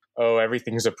 oh,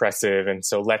 everything's oppressive. And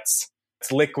so let's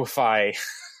liquefy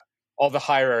all the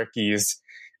hierarchies,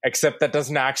 except that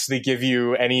doesn't actually give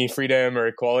you any freedom or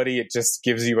equality. It just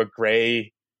gives you a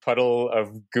gray puddle of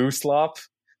goo slop,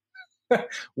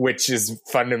 which is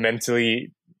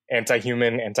fundamentally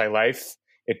anti-human, anti-life.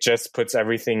 It just puts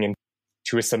everything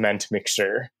into a cement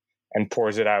mixture and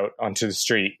pours it out onto the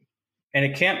street. And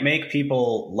it can't make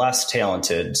people less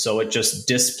talented. So it just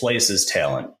displaces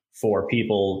talent for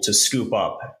people to scoop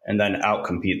up and then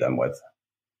outcompete them with.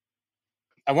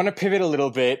 I want to pivot a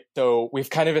little bit, though. We've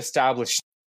kind of established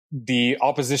the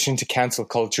opposition to cancel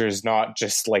culture is not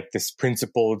just like this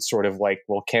principled sort of like,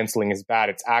 well, canceling is bad.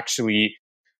 It's actually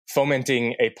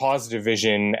fomenting a positive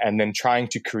vision and then trying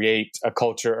to create a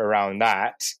culture around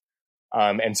that.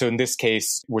 And so in this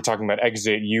case, we're talking about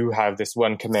Exit. You have this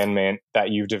one commandment that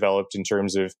you've developed in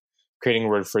terms of creating a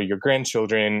word for your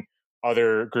grandchildren.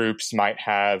 Other groups might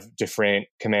have different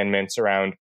commandments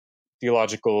around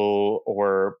theological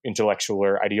or intellectual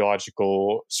or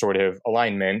ideological sort of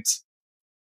alignment.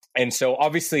 And so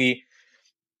obviously,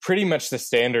 pretty much the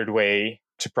standard way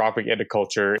to propagate a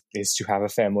culture is to have a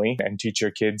family and teach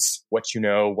your kids what you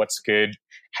know, what's good,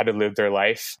 how to live their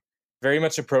life. Very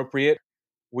much appropriate.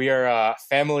 We are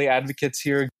family advocates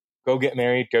here. Go get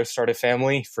married, go start a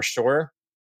family for sure.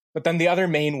 But then the other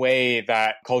main way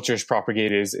that culture is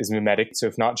propagated is mimetic. So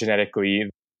if not genetically,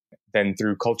 then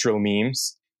through cultural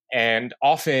memes. And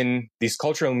often these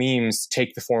cultural memes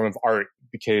take the form of art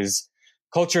because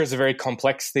culture is a very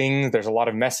complex thing. There's a lot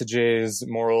of messages,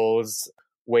 morals,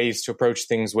 ways to approach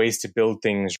things, ways to build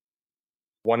things.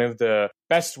 One of the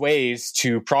best ways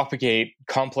to propagate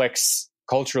complex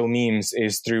cultural memes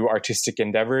is through artistic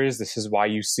endeavors. This is why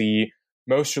you see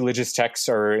most religious texts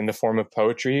are in the form of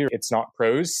poetry. It's not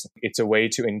prose. It's a way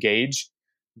to engage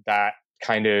that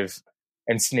kind of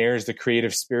ensnares the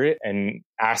creative spirit and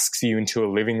asks you into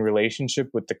a living relationship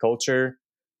with the culture.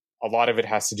 A lot of it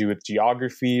has to do with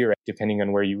geography or depending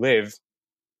on where you live.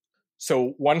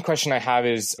 So one question I have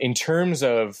is, in terms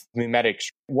of mimetics,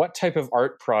 what type of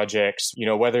art projects,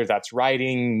 whether that's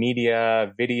writing,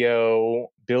 media, video,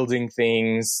 building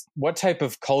things, what type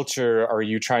of culture are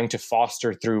you trying to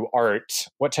foster through art?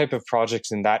 What type of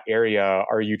projects in that area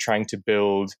are you trying to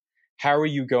build? How are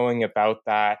you going about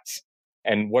that?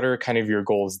 And what are kind of your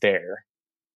goals there?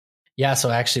 Yeah,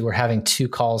 so actually we're having 2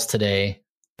 calls today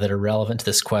that are relevant to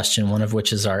this question, one of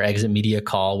which is our Exit Media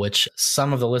call, which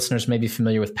some of the listeners may be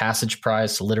familiar with. Passage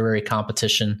Prize, a literary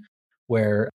competition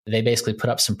where they basically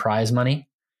put up some prize money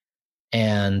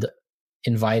and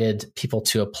invited people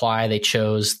to apply. They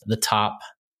chose the top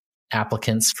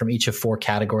applicants from each of 4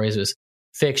 categories. It was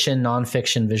fiction,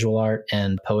 nonfiction, visual art,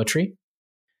 and poetry.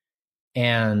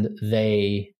 And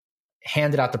they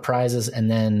handed out the prizes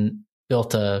and then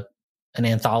built an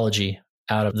anthology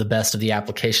out of the best of the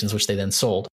applications, which they then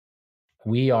sold.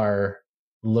 We are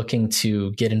looking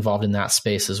to get involved in that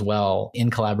space as well in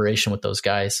collaboration with those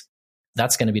guys.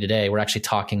 That's going to be today. We're actually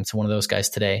talking to one of those guys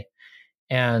today.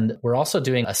 And we're also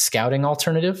doing a scouting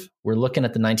alternative. We're looking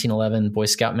at the 1911 Boy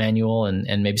Scout manual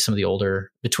and maybe some of the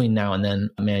older between now and then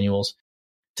manuals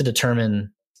to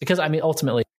determine, because I mean,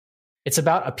 ultimately it's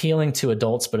about appealing to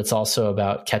adults, but it's also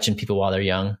about catching people while they're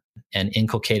young and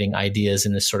inculcating ideas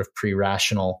in this sort of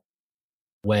pre-rational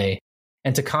way.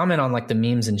 And to comment on like the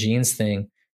memes and genes thing,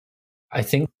 I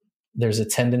think there's a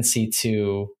tendency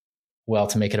to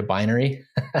make it a binary.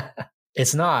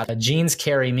 It's not. Genes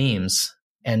carry memes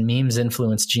and memes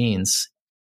influence genes.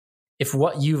 If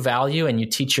what you value and you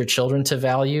teach your children to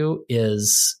value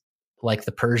is like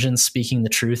the Persians speaking the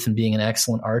truth and being an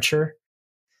excellent archer,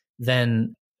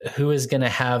 then who is going to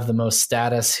have the most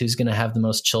status? Who's going to have the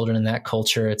most children in that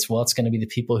culture? It's going to be the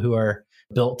people who are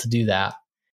built to do that.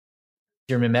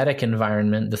 Your mimetic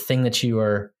environment, the thing that you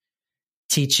are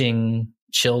teaching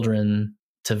children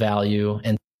to value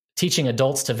and teaching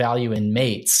adults to value in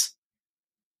mates,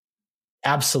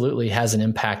 absolutely has an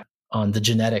impact on the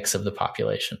genetics of the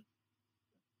population.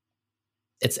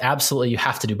 It's absolutely, you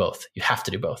have to do both. You have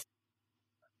to do both.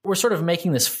 We're sort of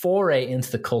making this foray into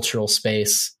the cultural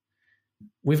space.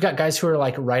 We've got guys who are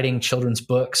like writing children's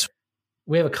books.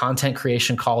 We have a content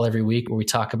creation call every week where we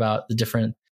talk about the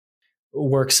different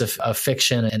works of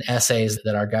fiction and essays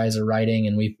that our guys are writing,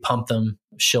 and we pump them,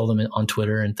 shill them on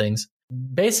Twitter and things.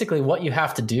 Basically, what you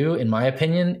have to do, in my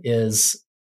opinion, is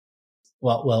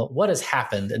what has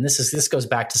happened, and this goes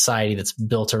back to society that's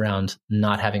built around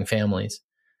not having families.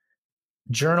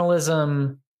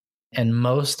 Journalism and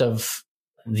most of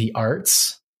the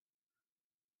arts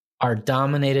are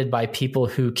dominated by people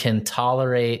who can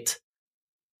tolerate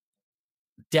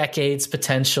decades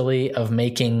potentially of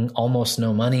making almost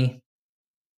no money,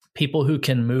 people who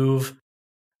can move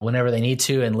whenever they need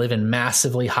to and live in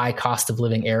massively high cost of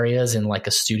living areas in like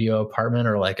a studio apartment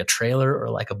or like a trailer or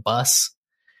like a bus.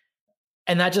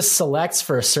 And that just selects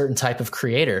for a certain type of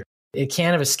creator. It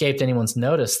can't have escaped anyone's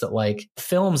notice that like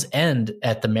films end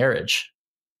at the marriage.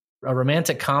 A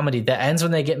romantic comedy that ends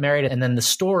when they get married and then the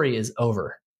story is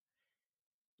over.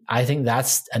 I think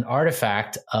that's an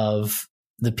artifact of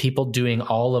the people doing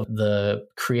all of the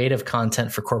creative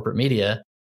content for corporate media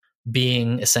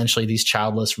being essentially these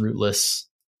childless, rootless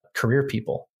career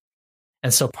people.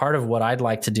 And so part of what I'd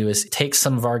like to do is take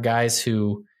some of our guys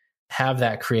who have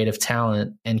that creative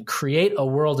talent and create a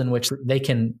world in which they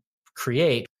can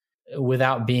create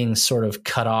without being sort of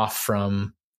cut off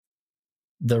from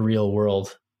the real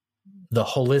world, the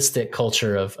holistic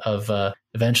culture of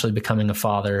eventually becoming a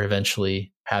father,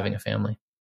 eventually having a family.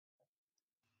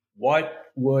 What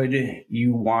would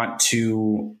you want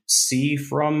to see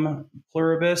from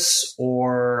Pluribus,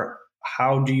 or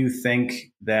how do you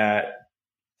think that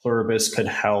Pluribus could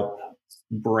help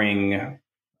bring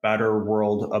better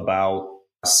world about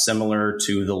similar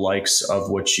to the likes of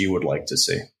which you would like to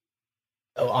see?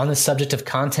 On the subject of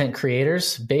content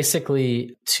creators,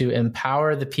 basically to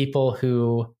empower the people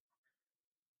who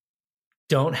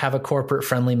don't have a corporate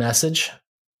friendly message.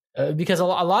 Because a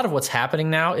lot of what's happening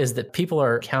now is that people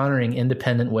are countering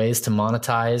independent ways to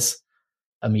monetize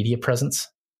a media presence.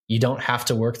 You don't have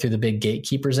to work through the big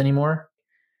gatekeepers anymore.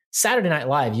 Saturday Night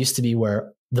Live used to be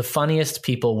where the funniest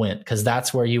people went, because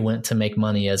that's where you went to make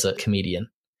money as a comedian.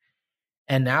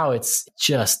 And now it's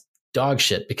just dog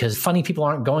shit, because funny people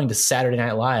aren't going to Saturday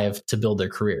Night Live to build their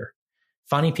career.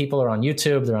 Funny people are on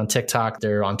YouTube, they're on TikTok,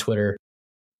 they're on Twitter,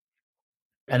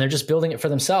 and they're just building it for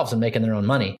themselves and making their own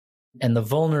money. And the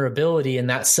vulnerability in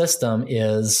that system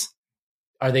is,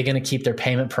 are they going to keep their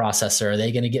payment processor? Are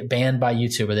they going to get banned by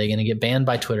YouTube? Are they going to get banned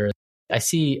by Twitter? I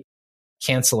see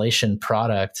cancellation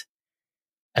product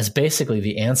as basically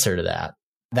the answer to that.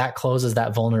 That closes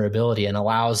that vulnerability and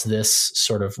allows this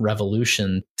sort of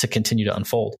revolution to continue to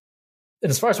unfold. And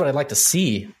as far as what I'd like to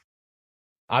see,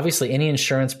 obviously any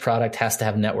insurance product has to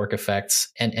have network effects.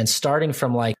 And starting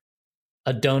from like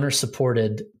a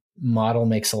donor-supported model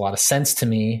makes a lot of sense to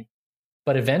me.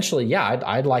 But eventually, yeah,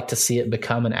 I'd like to see it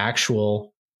become an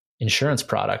actual insurance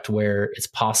product where it's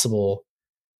possible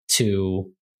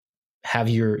to have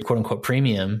your quote unquote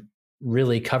premium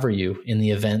really cover you in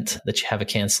the event that you have a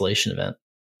cancellation event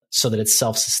so that it's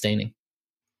self-sustaining.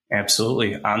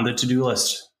 Absolutely. On the to-do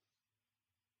list.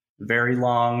 Very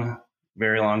long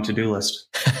to-do list.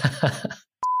 I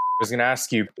was going to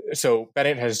ask you, so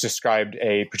Bennett has described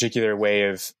a particular way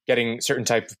of getting certain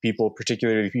type of people,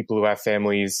 particularly people who have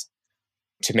families,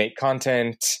 to make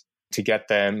content, to get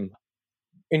them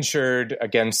insured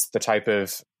against the type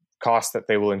of cost that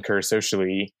they will incur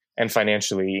socially and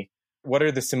financially. What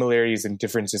are the similarities and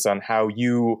differences on how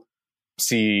you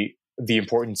see the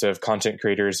importance of content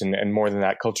creators and more than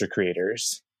that, culture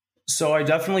creators? So I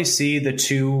definitely see the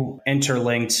two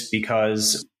interlinked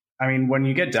because, I mean, when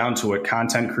you get down to it,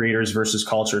 content creators versus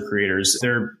culture creators,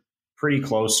 they're pretty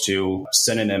close to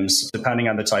synonyms depending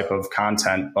on the type of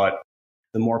content. But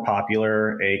the more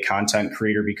popular a content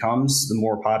creator becomes, the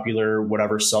more popular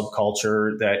whatever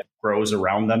subculture that grows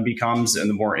around them becomes, and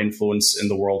the more influence in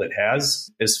the world it has.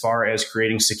 As far as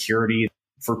creating security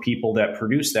for people that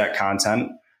produce that content,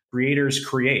 creators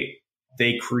create.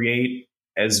 They create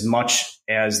as much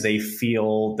as they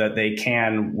feel that they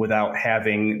can without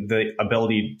having the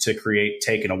ability to create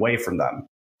taken away from them.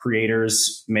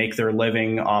 Creators make their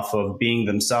living off of being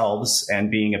themselves and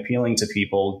being appealing to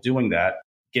people doing that.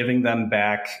 Giving them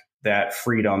back that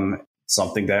freedom,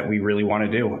 something that we really want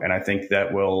to do. And I think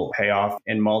that will pay off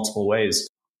in multiple ways.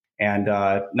 And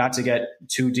not to get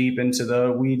too deep into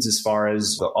the weeds as far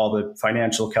as all the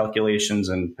financial calculations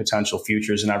and potential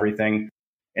futures and everything,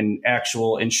 an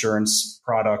actual insurance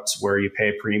product where you pay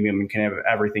a premium and can have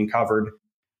everything covered,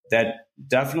 that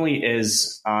definitely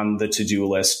is on the to-do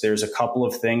list. There's a couple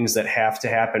of things that have to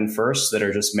happen first that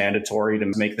are just mandatory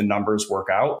to make the numbers work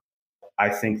out. I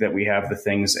think that we have the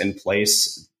things in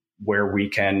place where we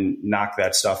can knock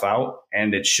that stuff out,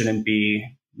 and it shouldn't be,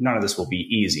 none of this will be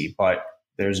easy, but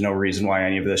there's no reason why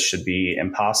any of this should be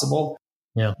impossible.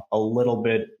 Yeah. A little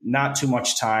bit, not too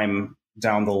much time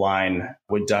down the line,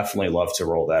 would definitely love to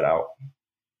roll that out.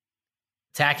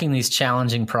 Tackling these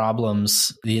challenging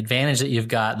problems, the advantage that you've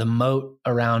got, the moat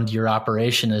around your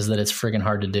operation is that it's friggin'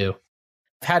 hard to do.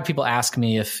 I've had people ask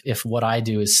me if what I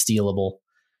do is stealable.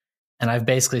 And I've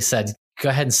basically said, go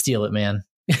ahead and steal it, man.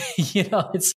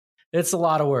 It's a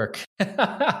lot of work.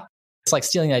 It's like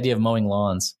stealing the idea of mowing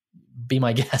lawns. Be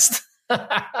my guest.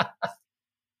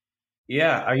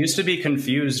 Yeah, I used to be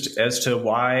confused as to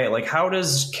why, like, how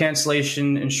does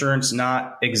cancellation insurance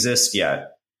not exist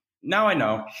yet? Now I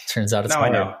know. Turns out it's now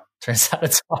hard. I know. Turns out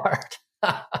it's hard.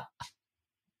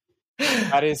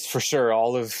 That is for sure.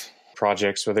 All of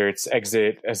projects, whether it's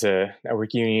Exit as a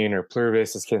network union or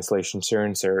Pluribus as cancellation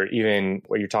insurance, or even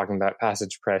what you're talking about,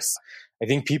 Passage Press, I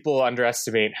think people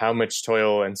underestimate how much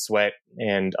toil and sweat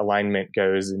and alignment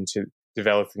goes into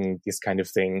developing these kind of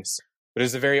things. But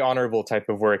it's a very honorable type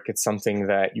of work. It's something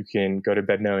that you can go to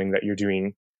bed knowing that you're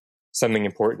doing something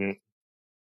important.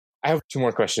 I have two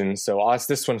more questions, so I'll ask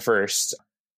this one first.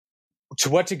 To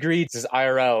what degree does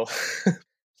IRL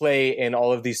play in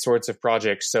all of these sorts of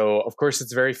projects? So, of course,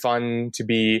 it's very fun to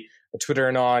be a Twitter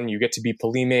anon. You get to be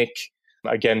polemic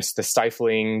against the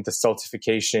stifling, the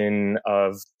stultification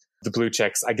of the blue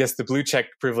checks. I guess the blue check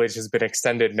privilege has been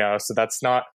extended now, so that's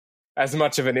not as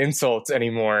much of an insult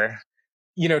anymore.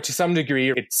 You know, to some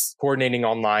degree, it's coordinating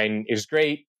online is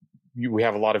great. We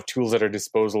have a lot of tools at our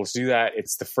disposal to do that.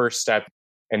 It's the first step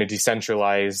in a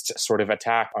decentralized sort of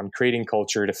attack on creating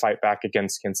culture to fight back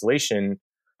against cancellation.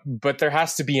 But there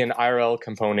has to be an IRL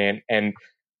component. And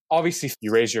obviously,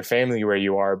 you raise your family where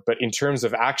you are. But in terms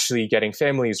of actually getting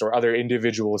families or other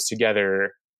individuals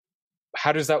together,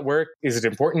 how does that work? Is it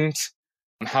important?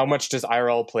 How much does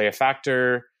IRL play a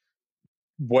factor?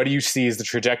 What do you see as the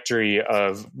trajectory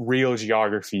of real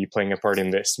geography playing a part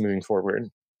in this moving forward?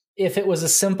 If it was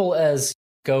as simple as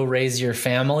go raise your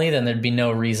family, then there'd be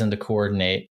no reason to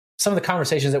coordinate. Some of the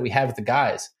conversations that we had with the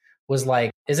guys was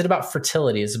like, is it about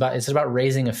fertility? Is it about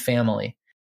raising a family?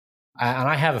 And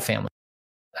I have a family.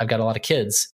 I've got a lot of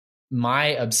kids. My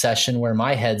obsession, where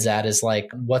my head's at, is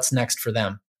like, what's next for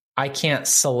them? I can't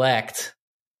select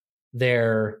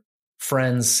their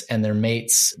friends and their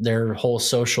mates, their whole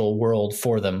social world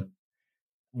for them.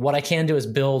 What I can do is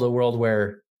build a world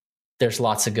where there's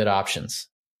lots of good options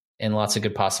and lots of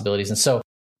good possibilities. And so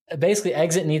basically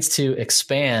Exit needs to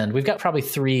expand. We've got probably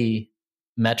 3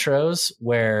 metros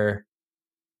where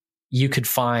you could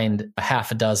find a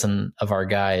half a dozen of our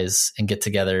guys and get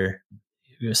together,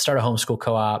 start a homeschool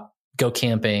co-op, go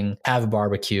camping, have a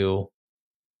barbecue,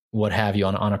 what have you,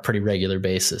 on a pretty regular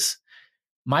basis.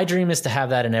 My dream is to have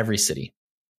that in every city,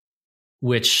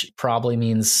 which probably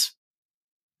means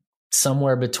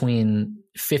somewhere between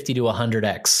 50 to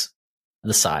 100x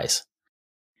the size,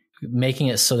 making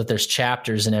it so that there's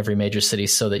chapters in every major city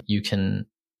so that you can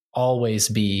always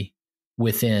be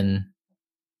within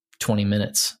 20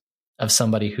 minutes of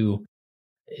somebody who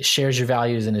shares your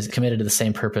values and is committed to the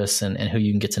same purpose, and who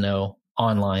you can get to know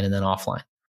online and then offline.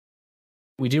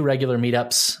 We do regular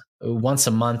meetups. Once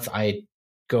a month, I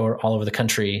go all over the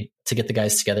country to get the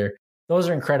guys together. Those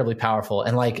are incredibly powerful.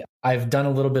 And like, I've done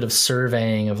a little bit of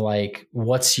surveying of like,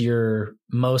 what's your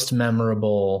most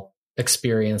memorable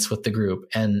experience with the group?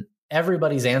 And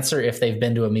everybody's answer, if they've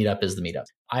been to a meetup, is the meetup.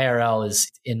 IRL is,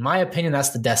 in my opinion,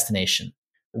 that's the destination.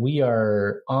 We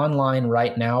are online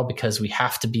right now because we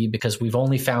have to be, because we've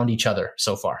only found each other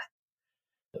so far.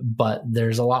 But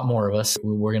there's a lot more of us.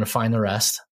 We're going to find the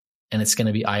rest, and it's going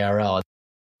to be IRL.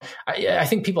 I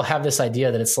think people have this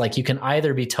idea that it's like you can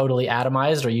either be totally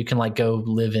atomized or you can like go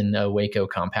live in a Waco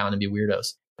compound and be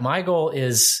weirdos. My goal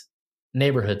is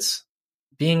neighborhoods,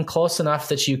 being close enough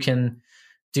that you can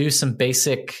do some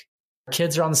basic.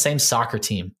 Kids are on the same soccer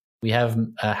team. We have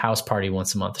a house party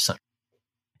once a month or something.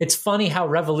 It's funny how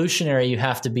revolutionary you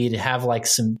have to be to have like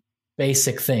some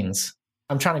basic things.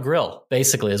 I'm trying to grill,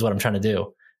 basically, is what I'm trying to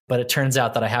do. But it turns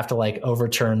out that I have to like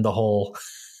overturn the whole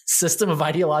system of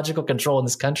ideological control in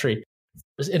this country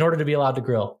in order to be allowed to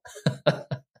grill.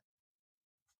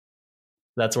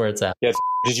 That's where it's at. Yes.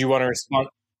 Did you want to respond?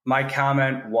 My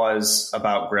comment was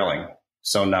about grilling,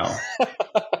 so no.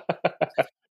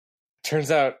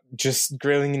 Turns out just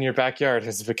grilling in your backyard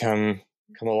has become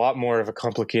a lot more of a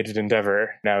complicated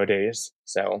endeavor nowadays.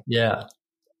 So yeah.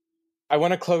 I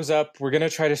want to close up. We're going to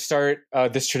try to start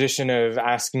this tradition of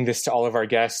asking this to all of our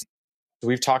guests.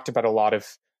 We've talked about a lot of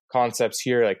concepts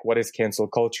here, like what is cancel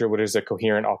culture? What does a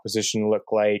coherent opposition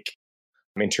look like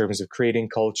in terms of creating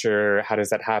culture? How does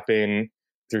that happen?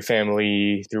 Through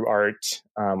family, through art.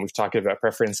 We've talked about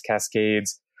preference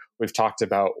cascades. We've talked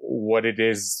about what it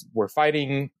is we're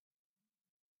fighting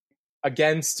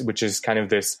against, which is kind of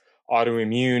this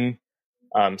autoimmune,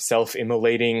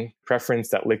 self-immolating preference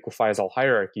that liquefies all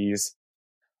hierarchies.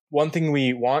 One thing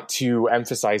we want to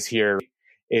emphasize here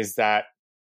is that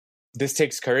this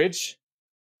takes courage.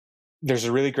 There's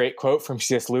a really great quote from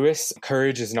C.S. Lewis.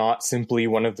 Courage is not simply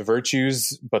one of the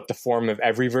virtues, but the form of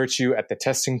every virtue at the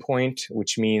testing point,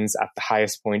 which means at the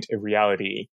highest point of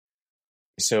reality.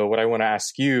 So what I want to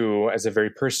ask you as a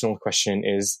very personal question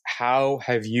is, how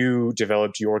have you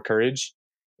developed your courage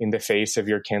in the face of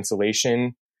your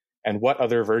cancellation? And what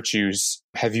other virtues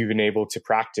have you been able to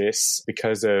practice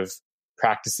because of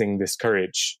practicing this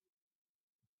courage?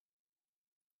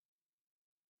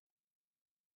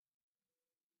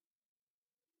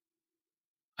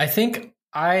 I think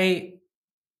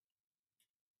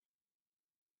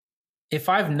if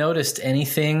I've noticed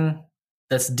anything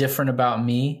that's different about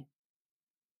me,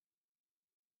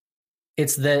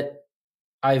 it's that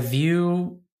I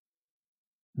view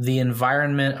the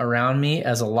environment around me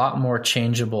as a lot more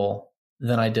changeable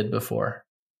than I did before.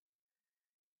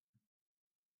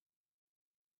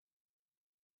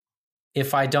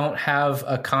 If I don't have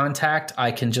a contact,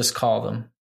 I can just call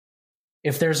them.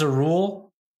 If there's a rule,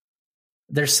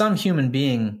 there's some human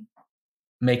being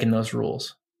making those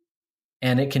rules,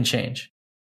 and it can change.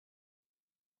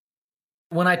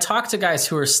 When I talk to guys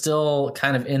who are still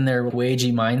kind of in their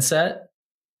wagey mindset,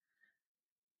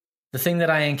 the thing that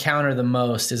I encounter the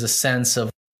most is a sense of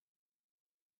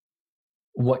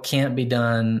what can't be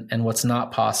done and what's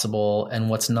not possible and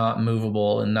what's not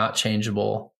movable and not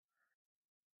changeable.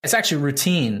 It's actually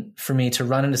routine for me to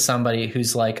run into somebody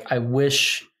who's like, I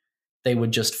wish they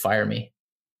would just fire me.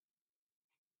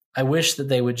 I wish that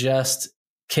they would just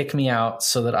kick me out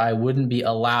so that I wouldn't be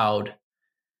allowed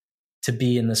to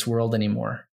be in this world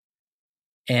anymore.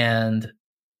 And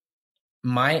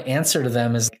my answer to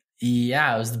them is,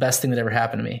 yeah, it was the best thing that ever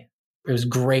happened to me. It was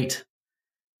great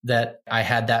that I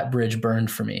had that bridge burned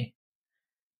for me.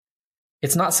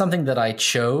 It's not something that I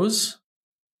chose.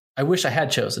 I wish I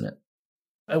had chosen it.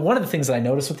 One of the things that I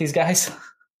notice with these guys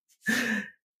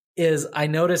is I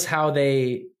notice how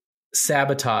they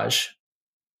sabotage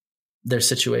their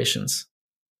situations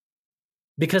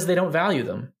because they don't value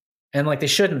them. And like they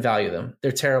shouldn't value them.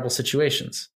 They're terrible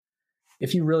situations.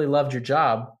 If you really loved your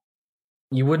job,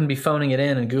 you wouldn't be phoning it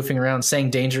in and goofing around saying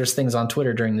dangerous things on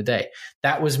Twitter during the day.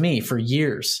 That was me for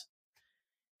years.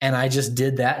 And I just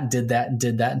did that and did that and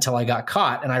did that until I got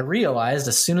caught. And I realized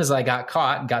as soon as I got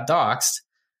caught and got doxxed,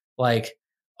 like,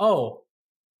 oh,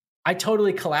 I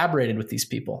totally collaborated with these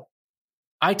people.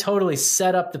 I totally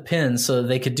set up the pins so that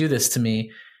they could do this to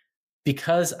me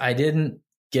because I didn't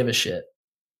give a shit.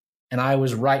 And I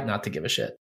was right not to give a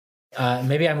shit.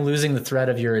 Maybe I'm losing the thread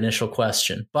of your initial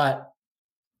question, but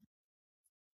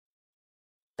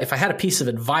if I had a piece of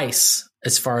advice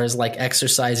as far as like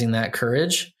exercising that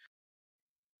courage,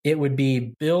 it would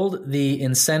be build the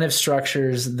incentive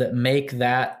structures that make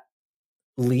that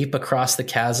leap across the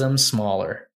chasm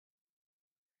smaller.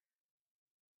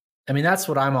 I mean, that's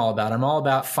what I'm all about. I'm all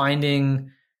about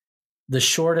finding the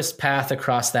shortest path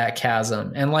across that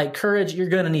chasm. And like courage, you're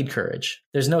going to need courage.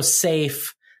 There's no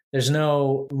safe, there's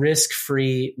no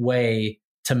risk-free way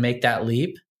to make that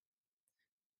leap.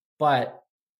 But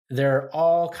there are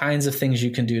all kinds of things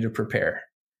you can do to prepare.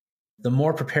 The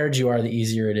more prepared you are, the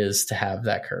easier it is to have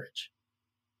that courage.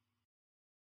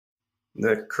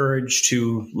 The courage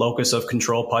to locus of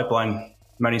control pipeline,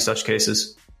 many such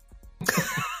cases.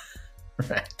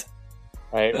 Right.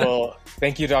 All right. Well,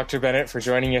 thank you, Dr. Bennett, for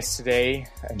joining us today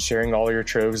and sharing all your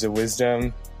troves of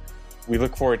wisdom. We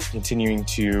look forward to continuing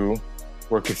to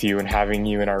work with you and having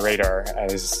you in our radar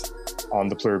as on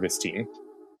the Pluribus team.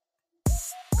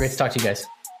 Great to talk to you guys.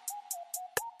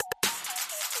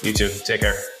 You too. Take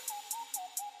care.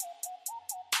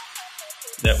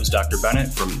 That was Dr.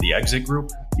 Bennett from the Exit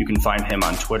Group. You can find him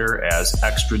on Twitter as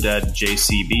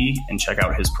ExtraDeadJCB and check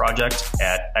out his project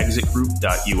at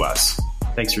exitgroup.us.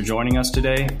 Thanks for joining us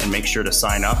today, and make sure to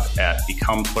sign up at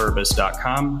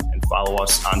becomepluribus.com and follow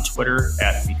us on Twitter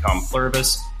at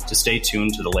becomepluribus to stay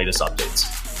tuned to the latest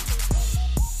updates.